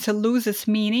starting to lose its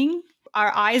meaning.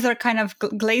 Our eyes are kind of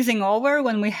glazing over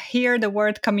when we hear the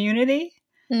word community.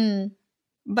 Mm.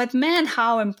 But man,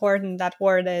 how important that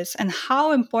word is, and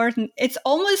how important it's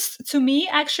almost to me,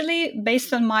 actually,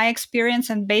 based on my experience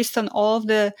and based on all of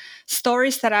the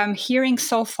stories that I'm hearing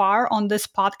so far on this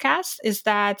podcast, is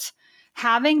that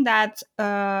having that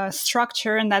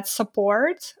structure and that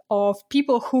support of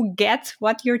people who get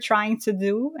what you're trying to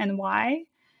do and why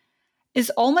is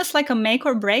almost like a make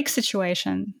or break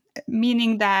situation,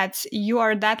 meaning that you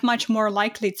are that much more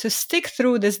likely to stick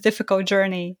through this difficult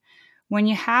journey when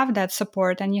you have that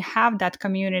support and you have that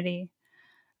community.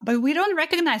 But we don't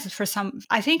recognize it for some.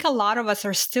 I think a lot of us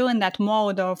are still in that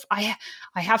mode of, I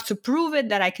have to prove it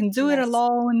that I can do it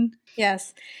alone.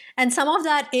 Yes. And some of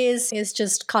that is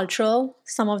just cultural.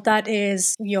 Some of that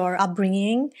is your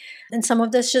upbringing. And some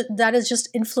of this that is just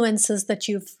influences that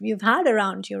you've had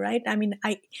around you, right? I mean,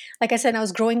 like I said, I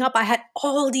was growing up, I had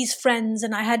all these friends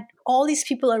and I had all these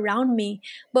people around me.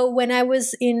 But when I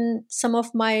was in some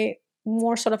of my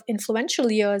more sort of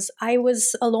influential years, I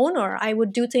was a loner. I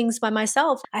would do things by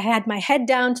myself. I had my head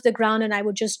down to the ground and I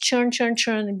would just churn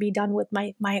and be done with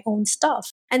my own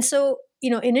stuff. And so,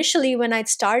 initially when I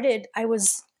started,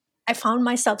 I found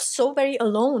myself so very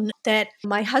alone that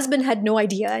my husband had no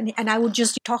idea. And I would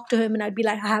just talk to him and I'd be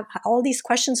like, I have all these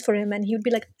questions for him. And he would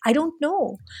be like, I don't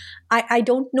know. I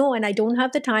don't know. And I don't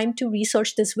have the time to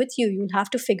research this with you. You'll have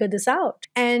to figure this out.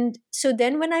 And so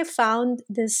then when I found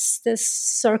this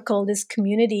circle, this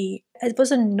community, it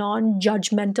was a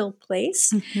non-judgmental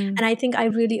place. Mm-hmm. And I think I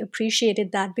really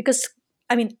appreciated that because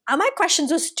my questions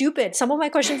were stupid. Some of my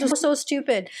questions were so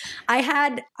stupid. I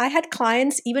had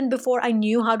clients even before I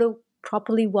knew how to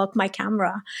properly work my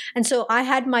camera. And so I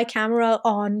had my camera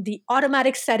on the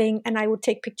automatic setting and I would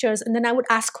take pictures and then I would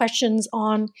ask questions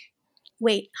on,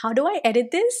 wait, how do I edit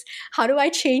this? How do I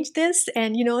change this?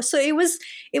 And, so it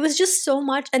was just so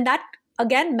much. And that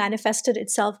again manifested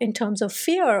itself in terms of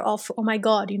fear of, oh my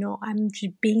God, I'm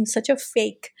being such a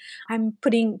fake. I'm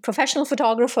putting professional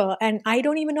photographer and I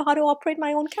don't even know how to operate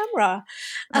my own camera.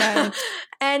 Right.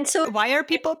 And so why are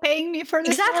people paying me for this?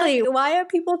 Exactly. Why are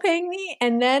people paying me?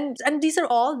 And these are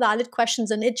all valid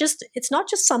questions. And it's not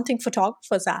just something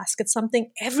photographers ask. It's something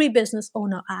every business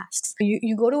owner asks.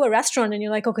 You go to a restaurant and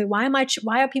you're like, okay, why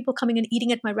are people coming and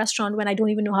eating at my restaurant when I don't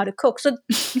even know how to cook? So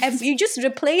if you just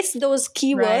replace those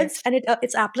keywords Right. and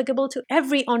it's applicable to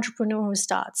every entrepreneur who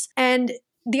starts. And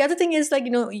the other thing is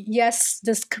yes,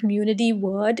 this community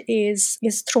word is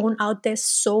thrown out there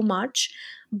so much.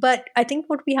 But I think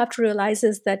what we have to realize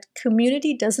is that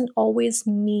community doesn't always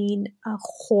mean a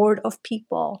horde of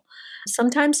people.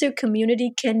 Sometimes your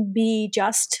community can be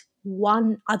just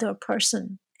one other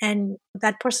person, and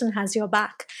that person has your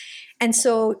back. And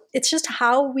so it's just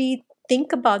how we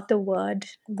think about the word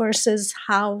versus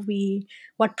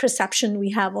what perception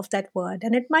we have of that word.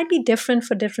 And it might be different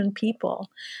for different people.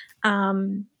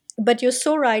 But you're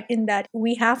so right in that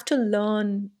we have to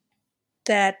learn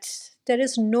that there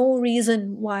is no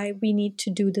reason why we need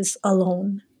to do this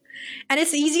alone. And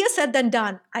it's easier said than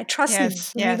done. I trust me.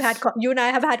 Yes. You and I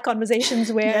have had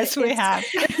conversations where yes, we have.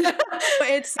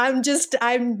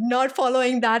 I'm not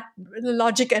following that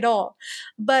logic at all.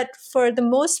 But for the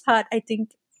most part, I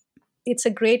think it's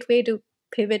a great way to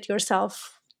pivot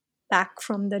yourself back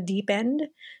from the deep end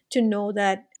to know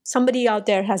that somebody out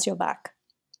there has your back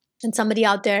and somebody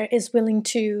out there is willing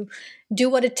to do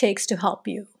what it takes to help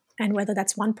you. And whether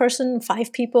that's one person,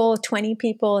 5 people, 20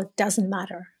 people, it doesn't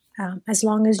matter. As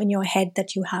long as in your head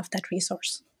that you have that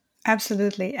resource.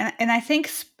 Absolutely. And I think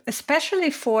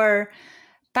especially for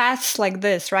paths like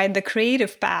this, right? The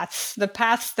creative paths, the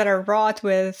paths that are wrought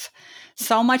with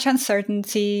so much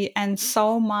uncertainty and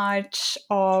so much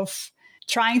of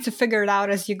trying to figure it out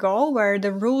as you go, where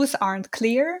the rules aren't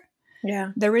clear.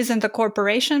 Yeah. There isn't a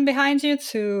corporation behind you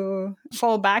to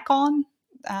fall back on.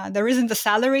 There isn't a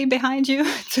salary behind you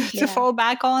to fall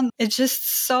back on. It's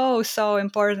just so, so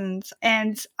important.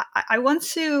 And I want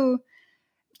to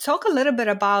talk a little bit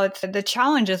about the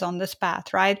challenges on this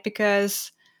path, right?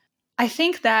 Because I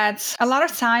think that a lot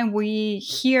of time we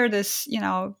hear this,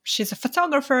 she's a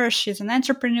photographer, she's an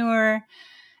entrepreneur,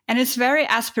 and it's very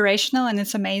aspirational and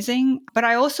it's amazing. But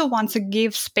I also want to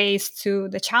give space to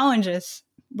the challenges,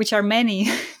 which are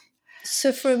many.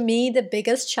 So for me, the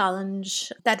biggest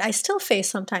challenge that I still face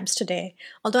sometimes today,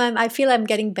 although I feel I'm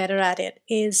getting better at it,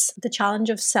 is the challenge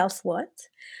of self-worth.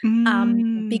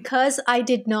 Because I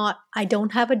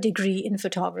don't have a degree in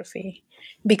photography.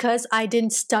 because I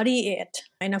didn't study it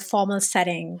in a formal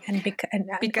setting.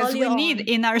 Because we need,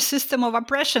 in our system of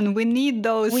oppression, we need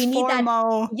those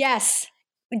formal... Yes,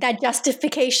 that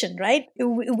justification, right?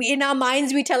 In our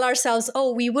minds, we tell ourselves,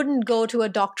 oh, we wouldn't go to a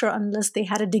doctor unless they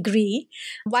had a degree.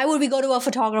 Why would we go to a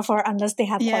photographer unless they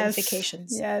have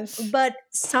qualifications? Yes. But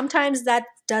sometimes that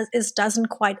doesn't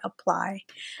quite apply.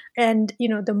 And,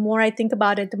 the more I think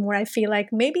about it, the more I feel like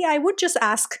maybe I would just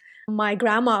ask my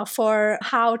grandma for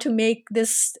how to make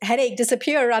this headache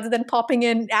disappear rather than popping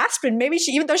in aspirin. Maybe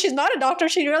even though she's not a doctor,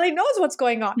 she really knows what's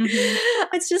going on.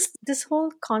 Mm-hmm. It's just this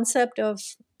whole concept of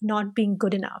not being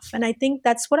good enough. And I think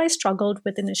that's what I struggled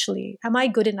with initially. Am I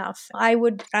good enough? I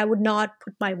would not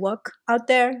put my work out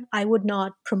there. I would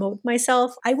not promote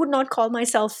myself. I would not call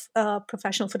myself a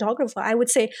professional photographer. I would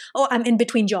say, oh, I'm in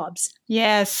between jobs.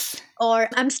 Yes. Or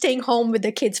I'm staying home with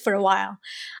the kids for a while.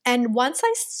 And once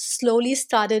I slowly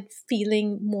started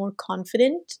feeling more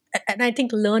confident, and I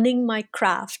think learning my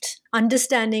craft,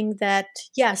 understanding that,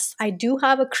 yes, I do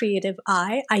have a creative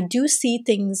eye. I do see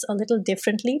things a little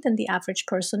differently than the average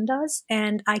person does.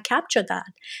 And I capture that.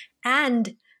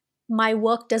 And my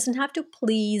work doesn't have to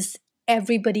please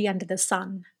everybody under the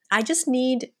sun. I just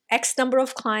need X number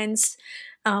of clients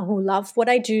who love what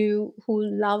I do,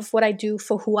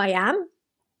 for who I am,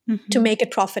 to make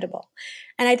it profitable.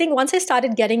 And I think once I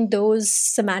started getting those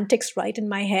semantics right in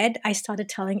my head, I started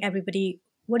telling everybody,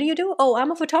 what do you do? Oh,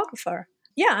 I'm a photographer.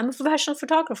 Yeah, I'm a professional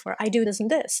photographer. I do this and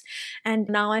this. And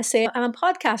now I say I'm a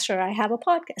podcaster. I have a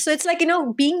podcast. So it's like,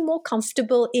 being more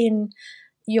comfortable in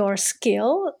your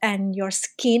skill and your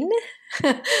skin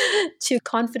to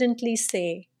confidently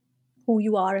say who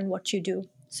you are and what you do.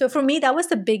 So for me, that was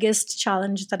the biggest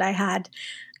challenge that I had,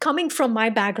 coming from my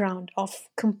background of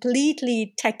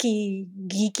completely techie,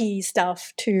 geeky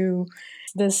stuff to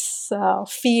this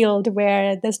field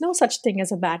where there's no such thing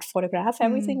as a bad photograph.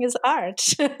 Everything is art.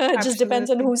 It just depends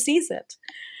on who sees it.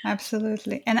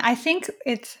 Absolutely. And I think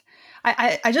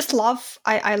I just love,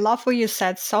 I love what you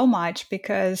said so much,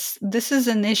 because this is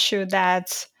an issue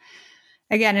that,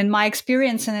 again, in my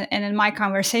experience and in my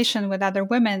conversation with other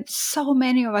women, so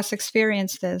many of us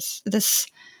experience this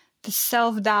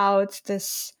self-doubt,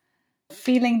 this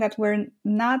feeling that we're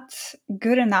not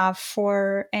good enough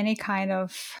for any kind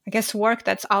of, I guess, work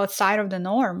that's outside of the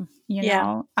norm. You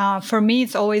know, for me,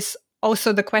 it's always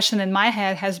also the question in my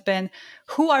head has been,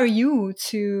 who are you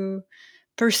to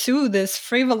pursue this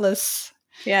frivolous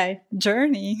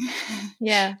journey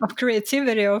of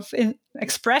creativity, of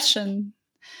expression,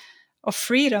 of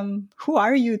freedom? Who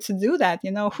are you to do that?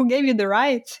 Who gave you the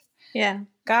right? Yeah.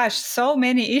 Gosh, so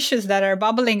many issues that are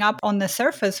bubbling up on the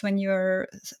surface when you're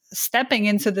stepping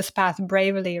into this path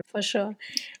bravely. For sure.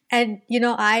 And,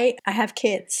 I have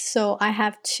kids. So I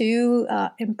have two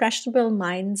impressionable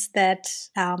minds that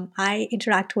I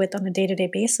interact with on a day-to-day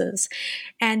basis.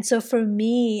 And so for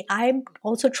me, I'm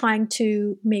also trying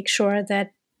to make sure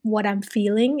that what I'm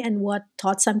feeling and what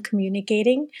thoughts I'm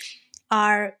communicating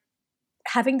are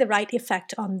having the right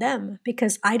effect on them,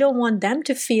 because I don't want them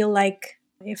to feel like,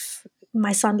 if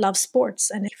my son loves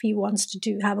sports and if he wants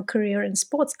to have a career in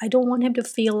sports, I don't want him to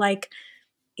feel like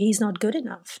he's not good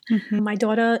enough. My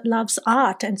daughter loves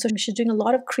art, and so she's doing a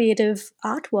lot of creative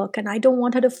artwork, and I don't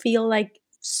want her to feel like,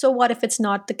 so what if it's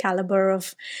not the caliber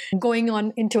of going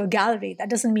on into a gallery? That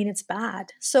doesn't mean it's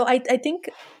bad. So I think,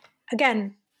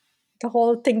 again, the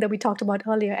whole thing that we talked about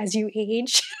earlier, as you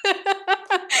age,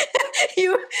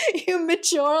 you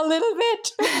mature a little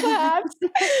bit, perhaps.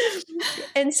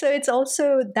 And so it's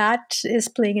also, that is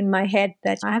playing in my head,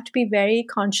 that I have to be very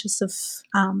conscious of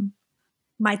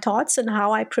my thoughts and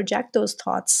how I project those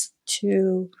thoughts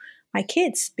to my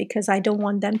kids, because I don't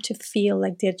want them to feel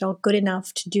like they're not good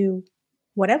enough to do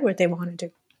whatever they want to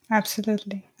do.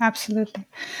 Absolutely. Absolutely.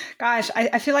 Gosh,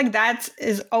 I feel like that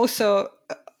is also,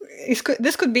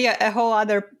 this could be a whole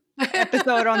other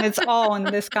episode on its own,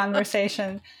 this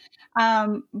conversation.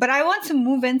 But I want to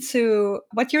move into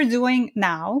what you're doing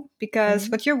now, because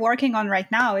what you're working on right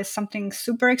now is something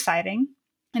super exciting.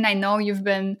 And I know you've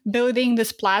been building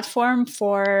this platform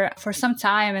for some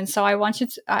time. And so I want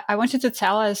you to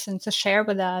tell us and to share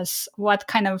with us what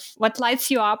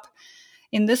lights you up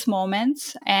in this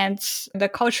moment, and the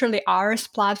Culturally Ours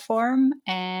platform,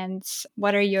 and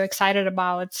what are you excited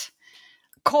about,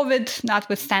 COVID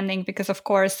notwithstanding, because of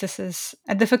course this is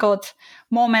a difficult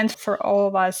moment for all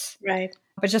of us. Right.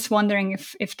 But just wondering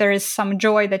if there is some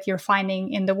joy that you're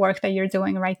finding in the work that you're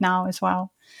doing right now as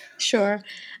well. Sure.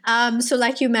 So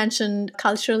like you mentioned,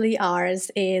 Culturally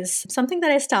Ours is something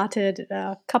that I started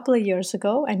a couple of years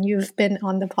ago, and you've been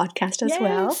on the podcast as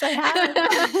well. Yes, I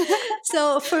have.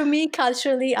 So for me,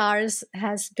 Culturally Ours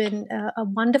has been a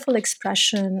wonderful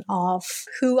expression of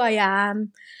who I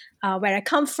am, where I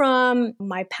come from,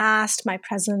 my past, my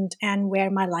present, and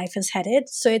where my life is headed.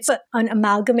 So it's an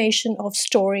amalgamation of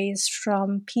stories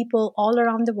from people all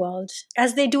around the world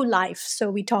as they do life. So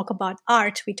we talk about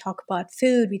art, we talk about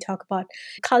food, we talk about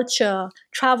culture,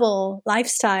 travel,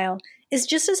 lifestyle. It's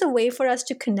just as a way for us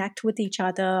to connect with each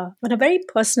other on a very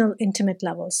personal, intimate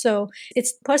level. So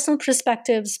it's personal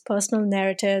perspectives, personal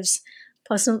narratives,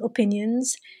 personal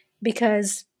opinions,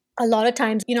 because a lot of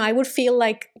times, I would feel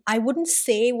like I wouldn't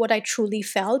say what I truly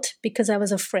felt because I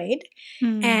was afraid.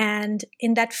 And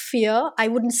in that fear, I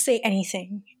wouldn't say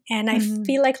anything. And I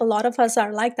feel like a lot of us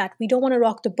are like that. We don't want to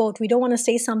rock the boat. We don't want to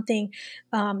say something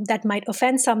that might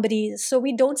offend somebody. So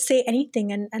we don't say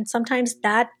anything. And sometimes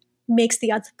that makes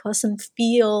the other person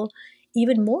feel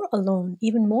even more alone,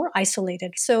 even more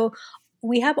isolated. So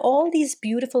we have all these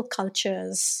beautiful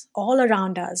cultures all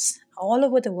around us, all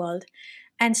over the world.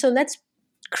 And so let's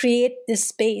create this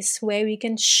space where we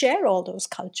can share all those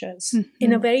cultures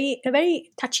in a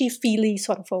very touchy-feely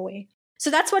sort of a way. So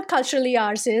that's what Culturally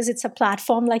Ours is. It's a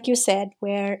platform, like you said,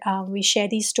 where we share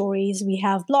these stories. We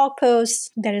have blog posts.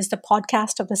 There is the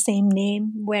podcast of the same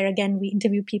name, where, again, we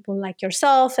interview people like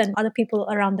yourself and other people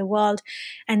around the world,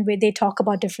 and where they talk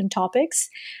about different topics.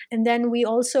 And then we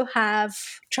also have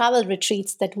travel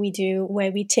retreats that we do,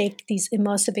 where we take these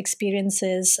immersive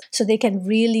experiences so they can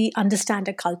really understand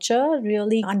a culture,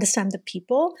 really understand the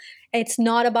people. It's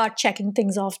not about checking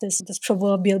things off this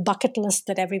proverbial bucket list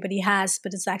that everybody has,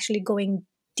 but it's actually going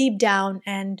deep down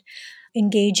and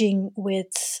engaging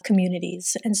with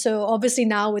communities. And so obviously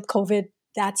now with COVID,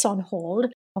 that's on hold.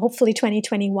 Hopefully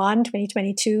 2021,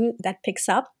 2022, that picks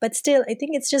up. But still, I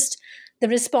think it's just the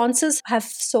responses have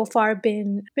so far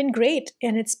been great.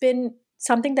 And it's been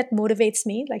something that motivates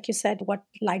me. Like you said, what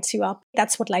lights you up?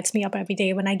 That's what lights me up every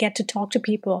day when I get to talk to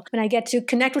people, when I get to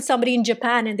connect with somebody in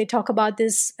Japan and they talk about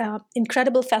this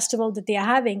incredible festival that they are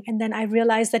having. And then I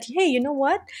realize that, hey, you know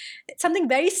what? Something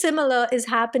very similar is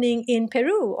happening in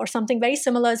Peru, or something very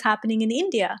similar is happening in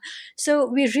India. So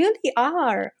we really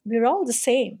are, we're all the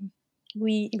same.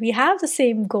 We have the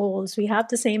same goals. We have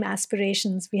the same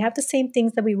aspirations. We have the same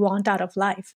things that we want out of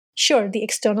life. Sure, the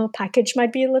external package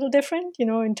might be a little different,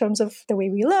 in terms of the way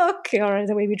we look or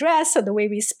the way we dress or the way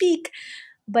we speak.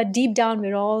 But deep down,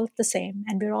 we're all the same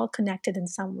and we're all connected in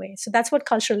some way. So that's what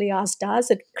Culturally Ours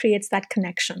does. It creates that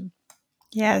connection.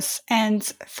 Yes. And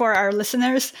for our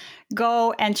listeners,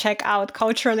 go and check out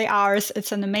Culturally Ours.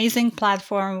 It's an amazing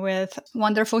platform with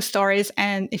wonderful stories.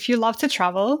 And if you love to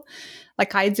travel,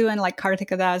 like I do and like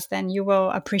Kartika does, then you will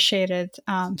appreciate it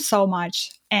so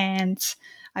much. And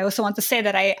I also want to say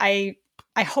that I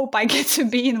hope I get to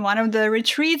be in one of the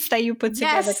retreats that you put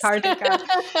together, Yes. Kartika.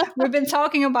 We've been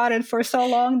talking about it for so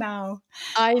long now.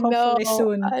 I Hopefully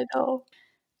soon. I know.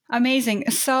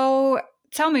 Amazing. So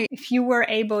tell me, if you were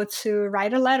able to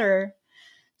write a letter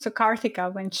to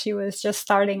Kartika when she was just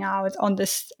starting out on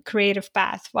this creative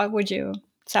path, what would you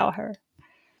tell her?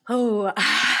 Oh,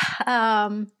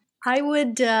 I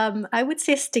would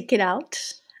say stick it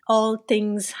out. All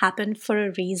things happen for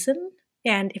a reason.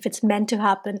 And if it's meant to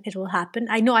happen, it will happen.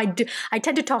 I know I do. I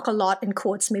tend to talk a lot in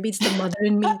quotes. Maybe it's the mother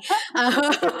in me,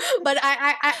 but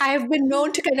I've been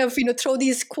known to kind of throw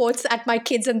these quotes at my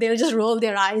kids, and they'll just roll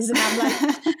their eyes, and I'm like,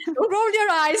 "Don't roll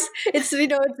your eyes." It's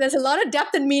there's a lot of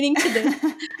depth and meaning to this,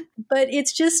 but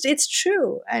it's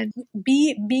true. And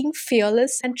being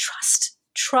fearless and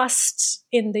trust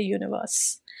in the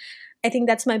universe. I think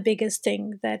that's my biggest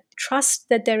thing. That trust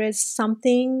that there is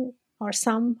something, or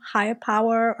some higher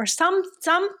power, or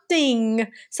something,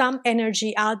 some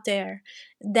energy out there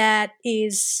that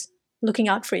is looking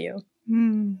out for you.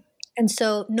 And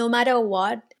so no matter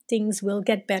what, things will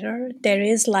get better. There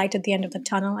is light at the end of the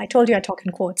tunnel. I told you I talk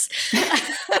in quotes.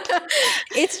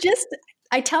 It's just,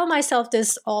 I tell myself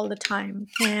this all the time,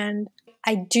 and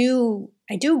I do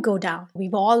go down.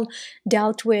 We've all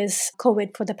dealt with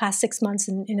COVID for the past 6 months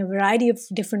in a variety of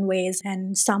different ways.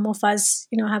 And some of us,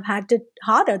 have had it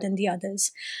harder than the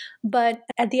others. But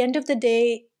at the end of the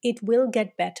day, it will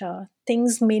get better.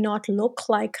 Things may not look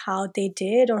like how they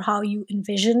did or how you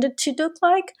envisioned it to look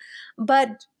like,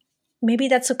 but maybe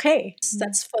that's okay.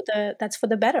 That's for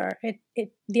the better.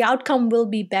 The outcome will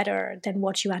be better than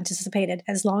what you anticipated,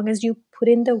 as long as you put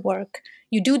in the work,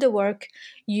 you do the work,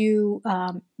 you're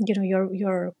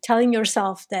telling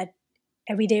yourself that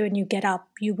every day when you get up,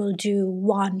 you will do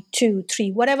 1, 2,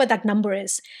 3, whatever that number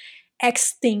is,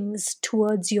 X things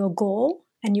towards your goal,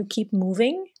 and you keep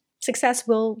moving, success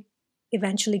will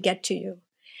eventually get to you.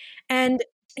 And,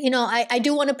 I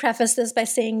do want to preface this by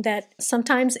saying that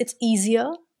sometimes it's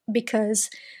easier because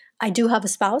I do have a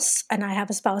spouse and I have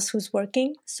a spouse who's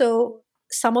working. So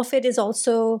some of it is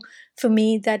also for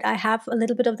me that I have a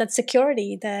little bit of that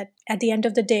security that at the end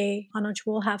of the day, Anuj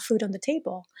will have food on the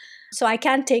table. So I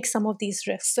can take some of these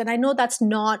risks. And I know that's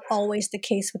not always the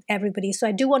case with everybody. So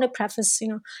I do want to preface,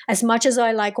 as much as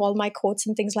I like all my quotes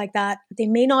and things like that, they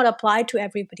may not apply to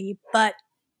everybody. But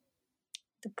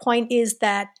the point is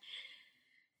that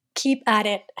keep at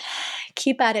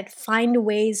it, find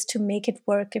ways to make it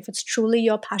work. If it's truly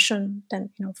your passion, then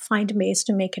find ways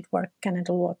to make it work, and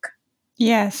it'll work.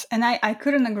 Yes, and I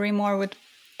couldn't agree more with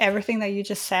everything that you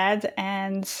just said.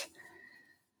 And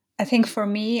I think for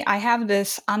me, I have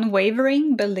this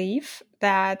unwavering belief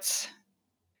that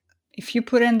if you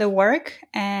put in the work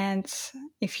and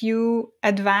if you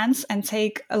advance and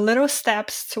take a little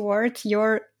steps toward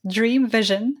your dream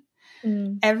vision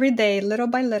every day, little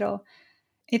by little,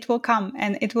 it will come,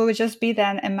 and it will just be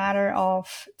then a matter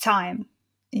of time,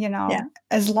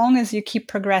 as long as you keep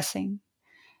progressing.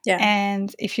 Yeah.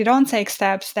 And if you don't take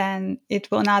steps, then it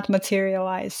will not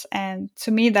materialize. And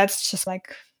to me, that's just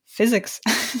like physics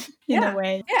in a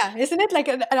way. Yeah. Isn't it like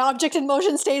an object in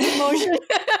motion stays in motion?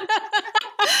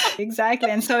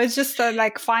 Exactly. And so it's just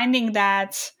like finding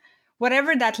that,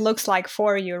 whatever that looks like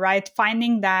for you, right?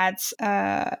 Finding that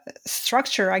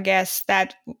structure, I guess,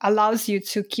 that allows you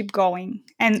to keep going.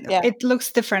 And it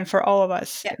looks different for all of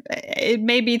us. Yeah.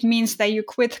 Maybe it means that you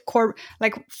quit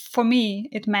like for me,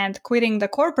 it meant quitting the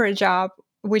corporate job,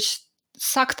 which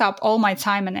sucked up all my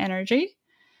time and energy.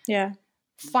 Yeah.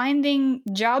 Finding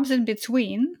jobs in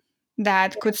between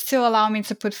that could still allow me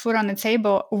to put food on the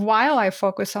table while I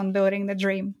focus on building the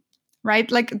dream.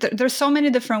 Right? Like there's so many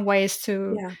different ways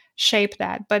to shape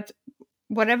that. But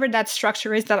whatever that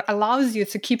structure is that allows you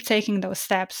to keep taking those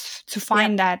steps, to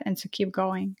find that and to keep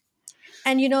going.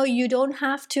 And, you don't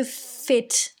have to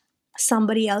fit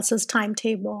somebody else's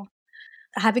timetable.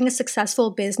 Having a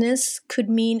successful business could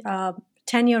mean a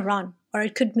 10-year run, or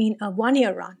it could mean a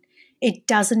 1-year run. It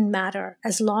doesn't matter.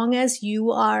 As long as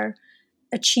you are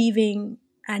achieving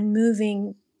and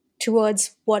moving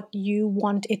towards what you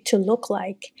want it to look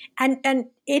like. And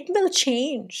it will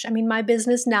change. I mean, my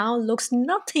business now looks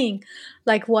nothing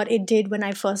like what it did when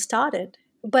I first started.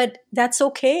 But that's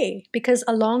okay, because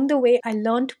along the way, I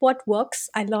learned what works.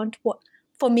 I learned what,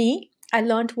 for me, I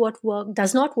learned what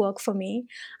does not work for me.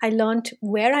 I learned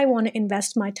where I want to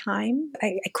invest my time.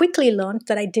 I quickly learned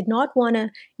that I did not want to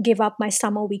give up my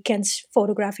summer weekends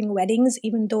photographing weddings,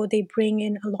 even though they bring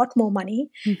in a lot more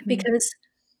money, because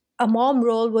a mom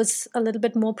role was a little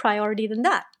bit more priority than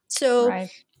that. So,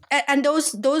 and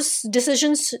those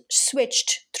decisions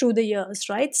switched through the years,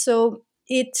 right? So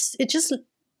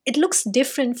it looks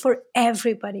different for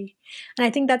everybody. And I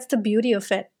think that's the beauty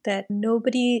of it, that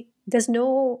there's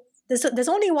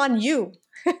only one you.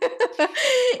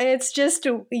 It's just,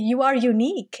 you are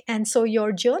unique. And so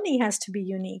your journey has to be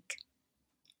unique.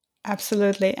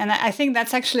 Absolutely. And I think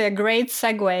that's actually a great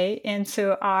segue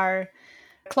into our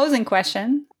closing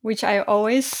question, which I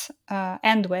always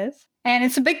end with. And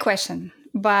it's a big question,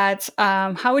 but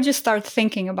how would you start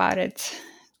thinking about it?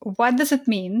 What does it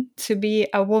mean to be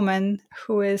a woman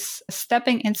who is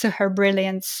stepping into her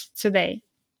brilliance today?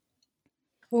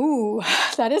 Ooh,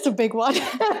 that is a big one.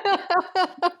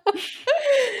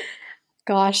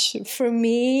 Gosh, for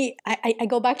me, I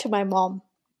go back to my mom.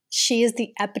 She is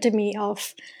the epitome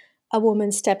of a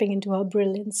woman stepping into her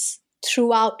brilliance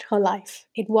throughout her life.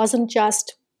 It wasn't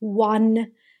just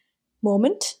one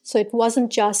moment. So it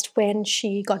wasn't just when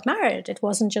she got married. It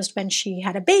wasn't just when she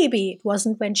had a baby. It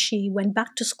wasn't when she went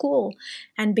back to school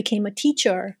and became a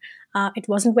teacher. It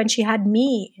wasn't when she had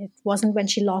me. It wasn't when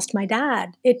she lost my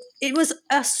dad. It was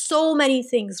so many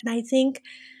things. And I think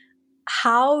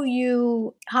how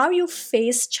you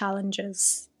face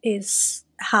challenges is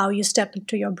how you step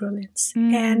into your brilliance.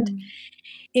 And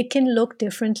it can look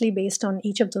differently based on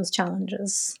each of those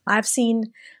challenges. I've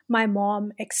seen my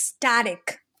mom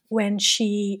ecstatic when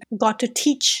she got to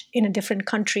teach in a different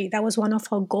country. That was one of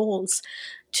her goals,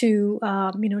 to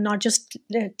not just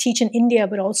teach in India,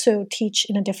 but also teach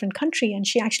in a different country. And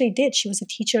she actually did. She was a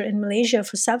teacher in Malaysia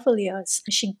for several years.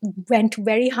 She went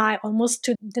very high, almost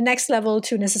to the next level,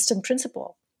 to an assistant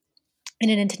principal in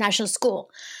an international school.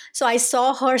 So I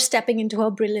saw her stepping into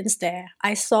her brilliance there.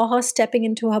 I saw her stepping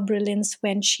into her brilliance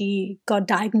when she got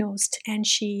diagnosed, and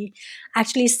she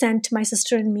actually sent my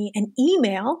sister and me an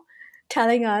email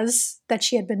telling us that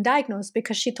she had been diagnosed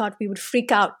because she thought we would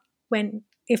freak out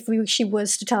she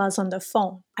was to tell us on the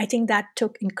phone. I think that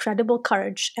took incredible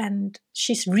courage, and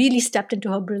she's really stepped into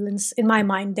her brilliance in my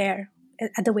mind there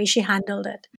at the way she handled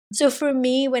it. So for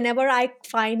me, whenever I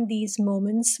find these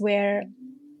moments where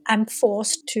I'm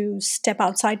forced to step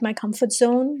outside my comfort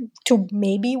zone to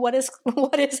maybe what is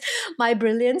my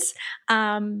brilliance,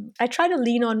 I try to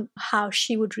lean on how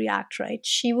she would react, right?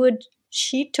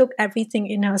 She took everything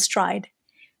in her stride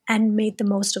and made the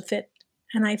most of it.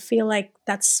 And I feel like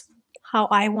that's how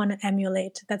I want to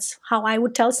emulate. That's how I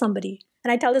would tell somebody.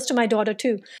 And I tell this to my daughter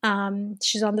too.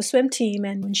 She's on the swim team,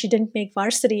 and when she didn't make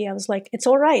varsity, I was like, it's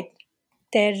all right.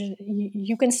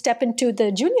 You can step into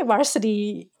the junior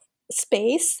varsity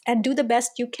space and do the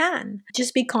best you can.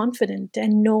 Just be confident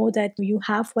and know that you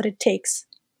have what it takes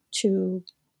to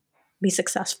be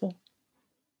successful.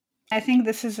 I think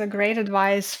this is a great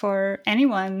advice for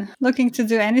anyone looking to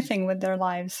do anything with their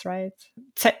lives, right?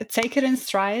 Take it in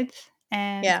stride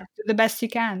and do the best you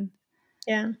can.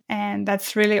 Yeah. And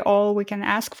that's really all we can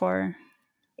ask for.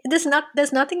 There's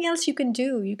nothing else you can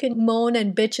do. You can moan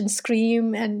and bitch and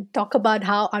scream and talk about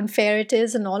how unfair it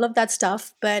is and all of that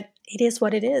stuff, but it is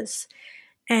what it is.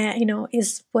 And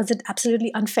was it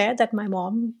absolutely unfair that my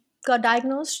mom got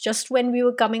diagnosed just when we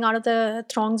were coming out of the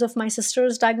throngs of my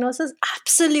sister's diagnosis?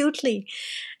 Absolutely.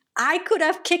 I could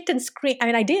have kicked and screamed. I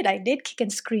mean, I did kick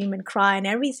and scream and cry and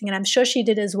everything, and I'm sure she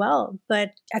did as well.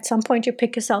 But at some point you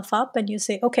pick yourself up and you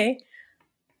say, okay,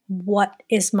 what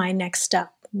is my next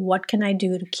step? What can I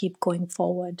do to keep going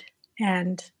forward?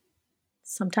 And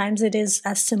sometimes it is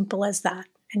as simple as that.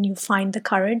 And you find the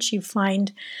courage, you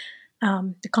find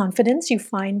the confidence, you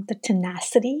find the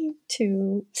tenacity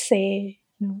to say,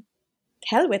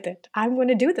 hell with it. I'm going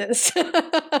to do this.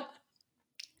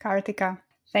 Kartika,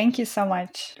 thank you so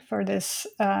much for this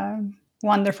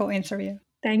wonderful interview.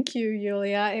 Thank you,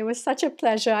 Yulia. It was such a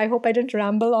pleasure. I hope I didn't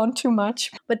ramble on too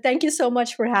much, but thank you so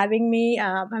much for having me.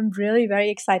 I'm really very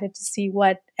excited to see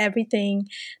what everything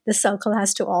the Circle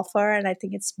has to offer. And I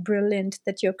think it's brilliant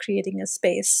that you're creating a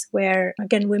space where,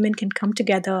 again, women can come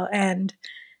together and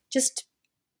just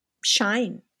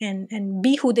shine and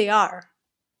be who they are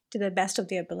to the best of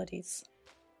their abilities.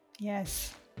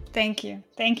 Yes. Thank you.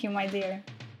 Thank you, my dear.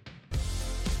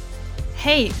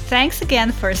 Hey, thanks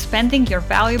again for spending your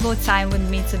valuable time with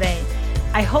me today.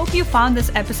 I hope you found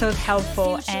this episode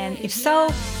helpful, and if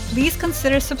so, please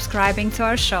consider subscribing to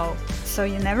our show so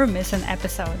you never miss an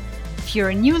episode. If you're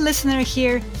a new listener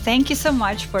here, thank you so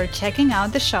much for checking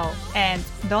out the show. And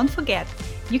don't forget,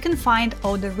 you can find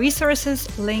all the resources,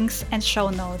 links, and show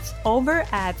notes over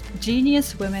at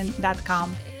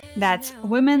geniuswomen.com. That's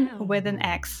women with an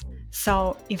X.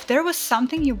 So if there was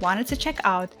something you wanted to check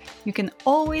out, you can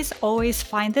always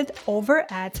find it over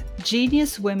at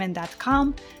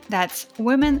geniuswomen.com. That's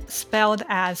women spelled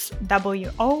as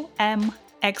WOMXN.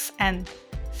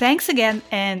 Thanks again,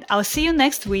 and I'll see you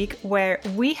next week where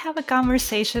we have a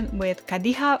conversation with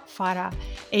Kadiha Farah,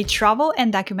 a travel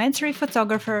and documentary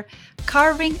photographer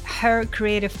carving her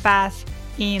creative path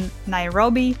in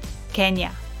Nairobi,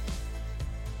 Kenya.